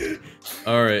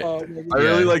 All right. I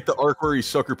really like the arc where he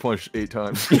sucker punched 8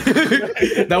 times.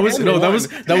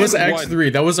 that was Act 3.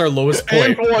 That was our lowest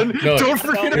point. No, don't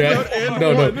forget about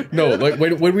no. Like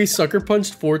when we sucker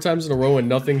punched 4 times in a row and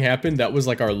nothing happened, that was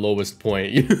like our lowest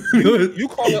point. You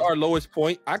call it our lowest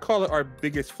point. I call it our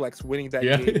biggest flex winning that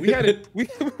game. We had an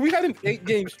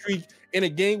 8-game streak in a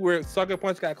game where Sucker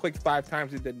Punch got clicked 5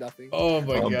 times and did nothing. Oh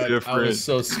my god, different. I was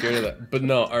so scared of that. But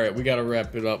no, all right, we gotta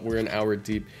wrap it up. We're an hour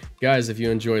deep. Guys, if you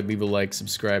enjoyed, leave a like,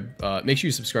 subscribe. Make sure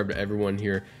you subscribe to everyone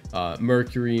here.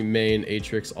 Mercury, Main,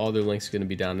 Atrix, all their links are gonna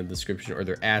be down in the description, or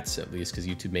their ats at least, because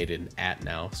YouTube made it an at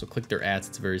now. So click their ats,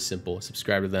 it's very simple.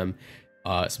 Subscribe to them.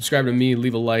 Subscribe to me,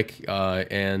 leave a like,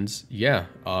 and yeah,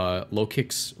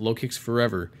 LOKIX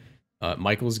forever.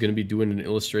 Michael's gonna be doing an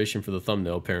illustration for the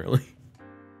thumbnail, apparently.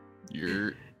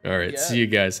 All right, see you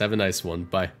guys. Have a nice one.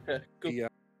 Bye. Yeah.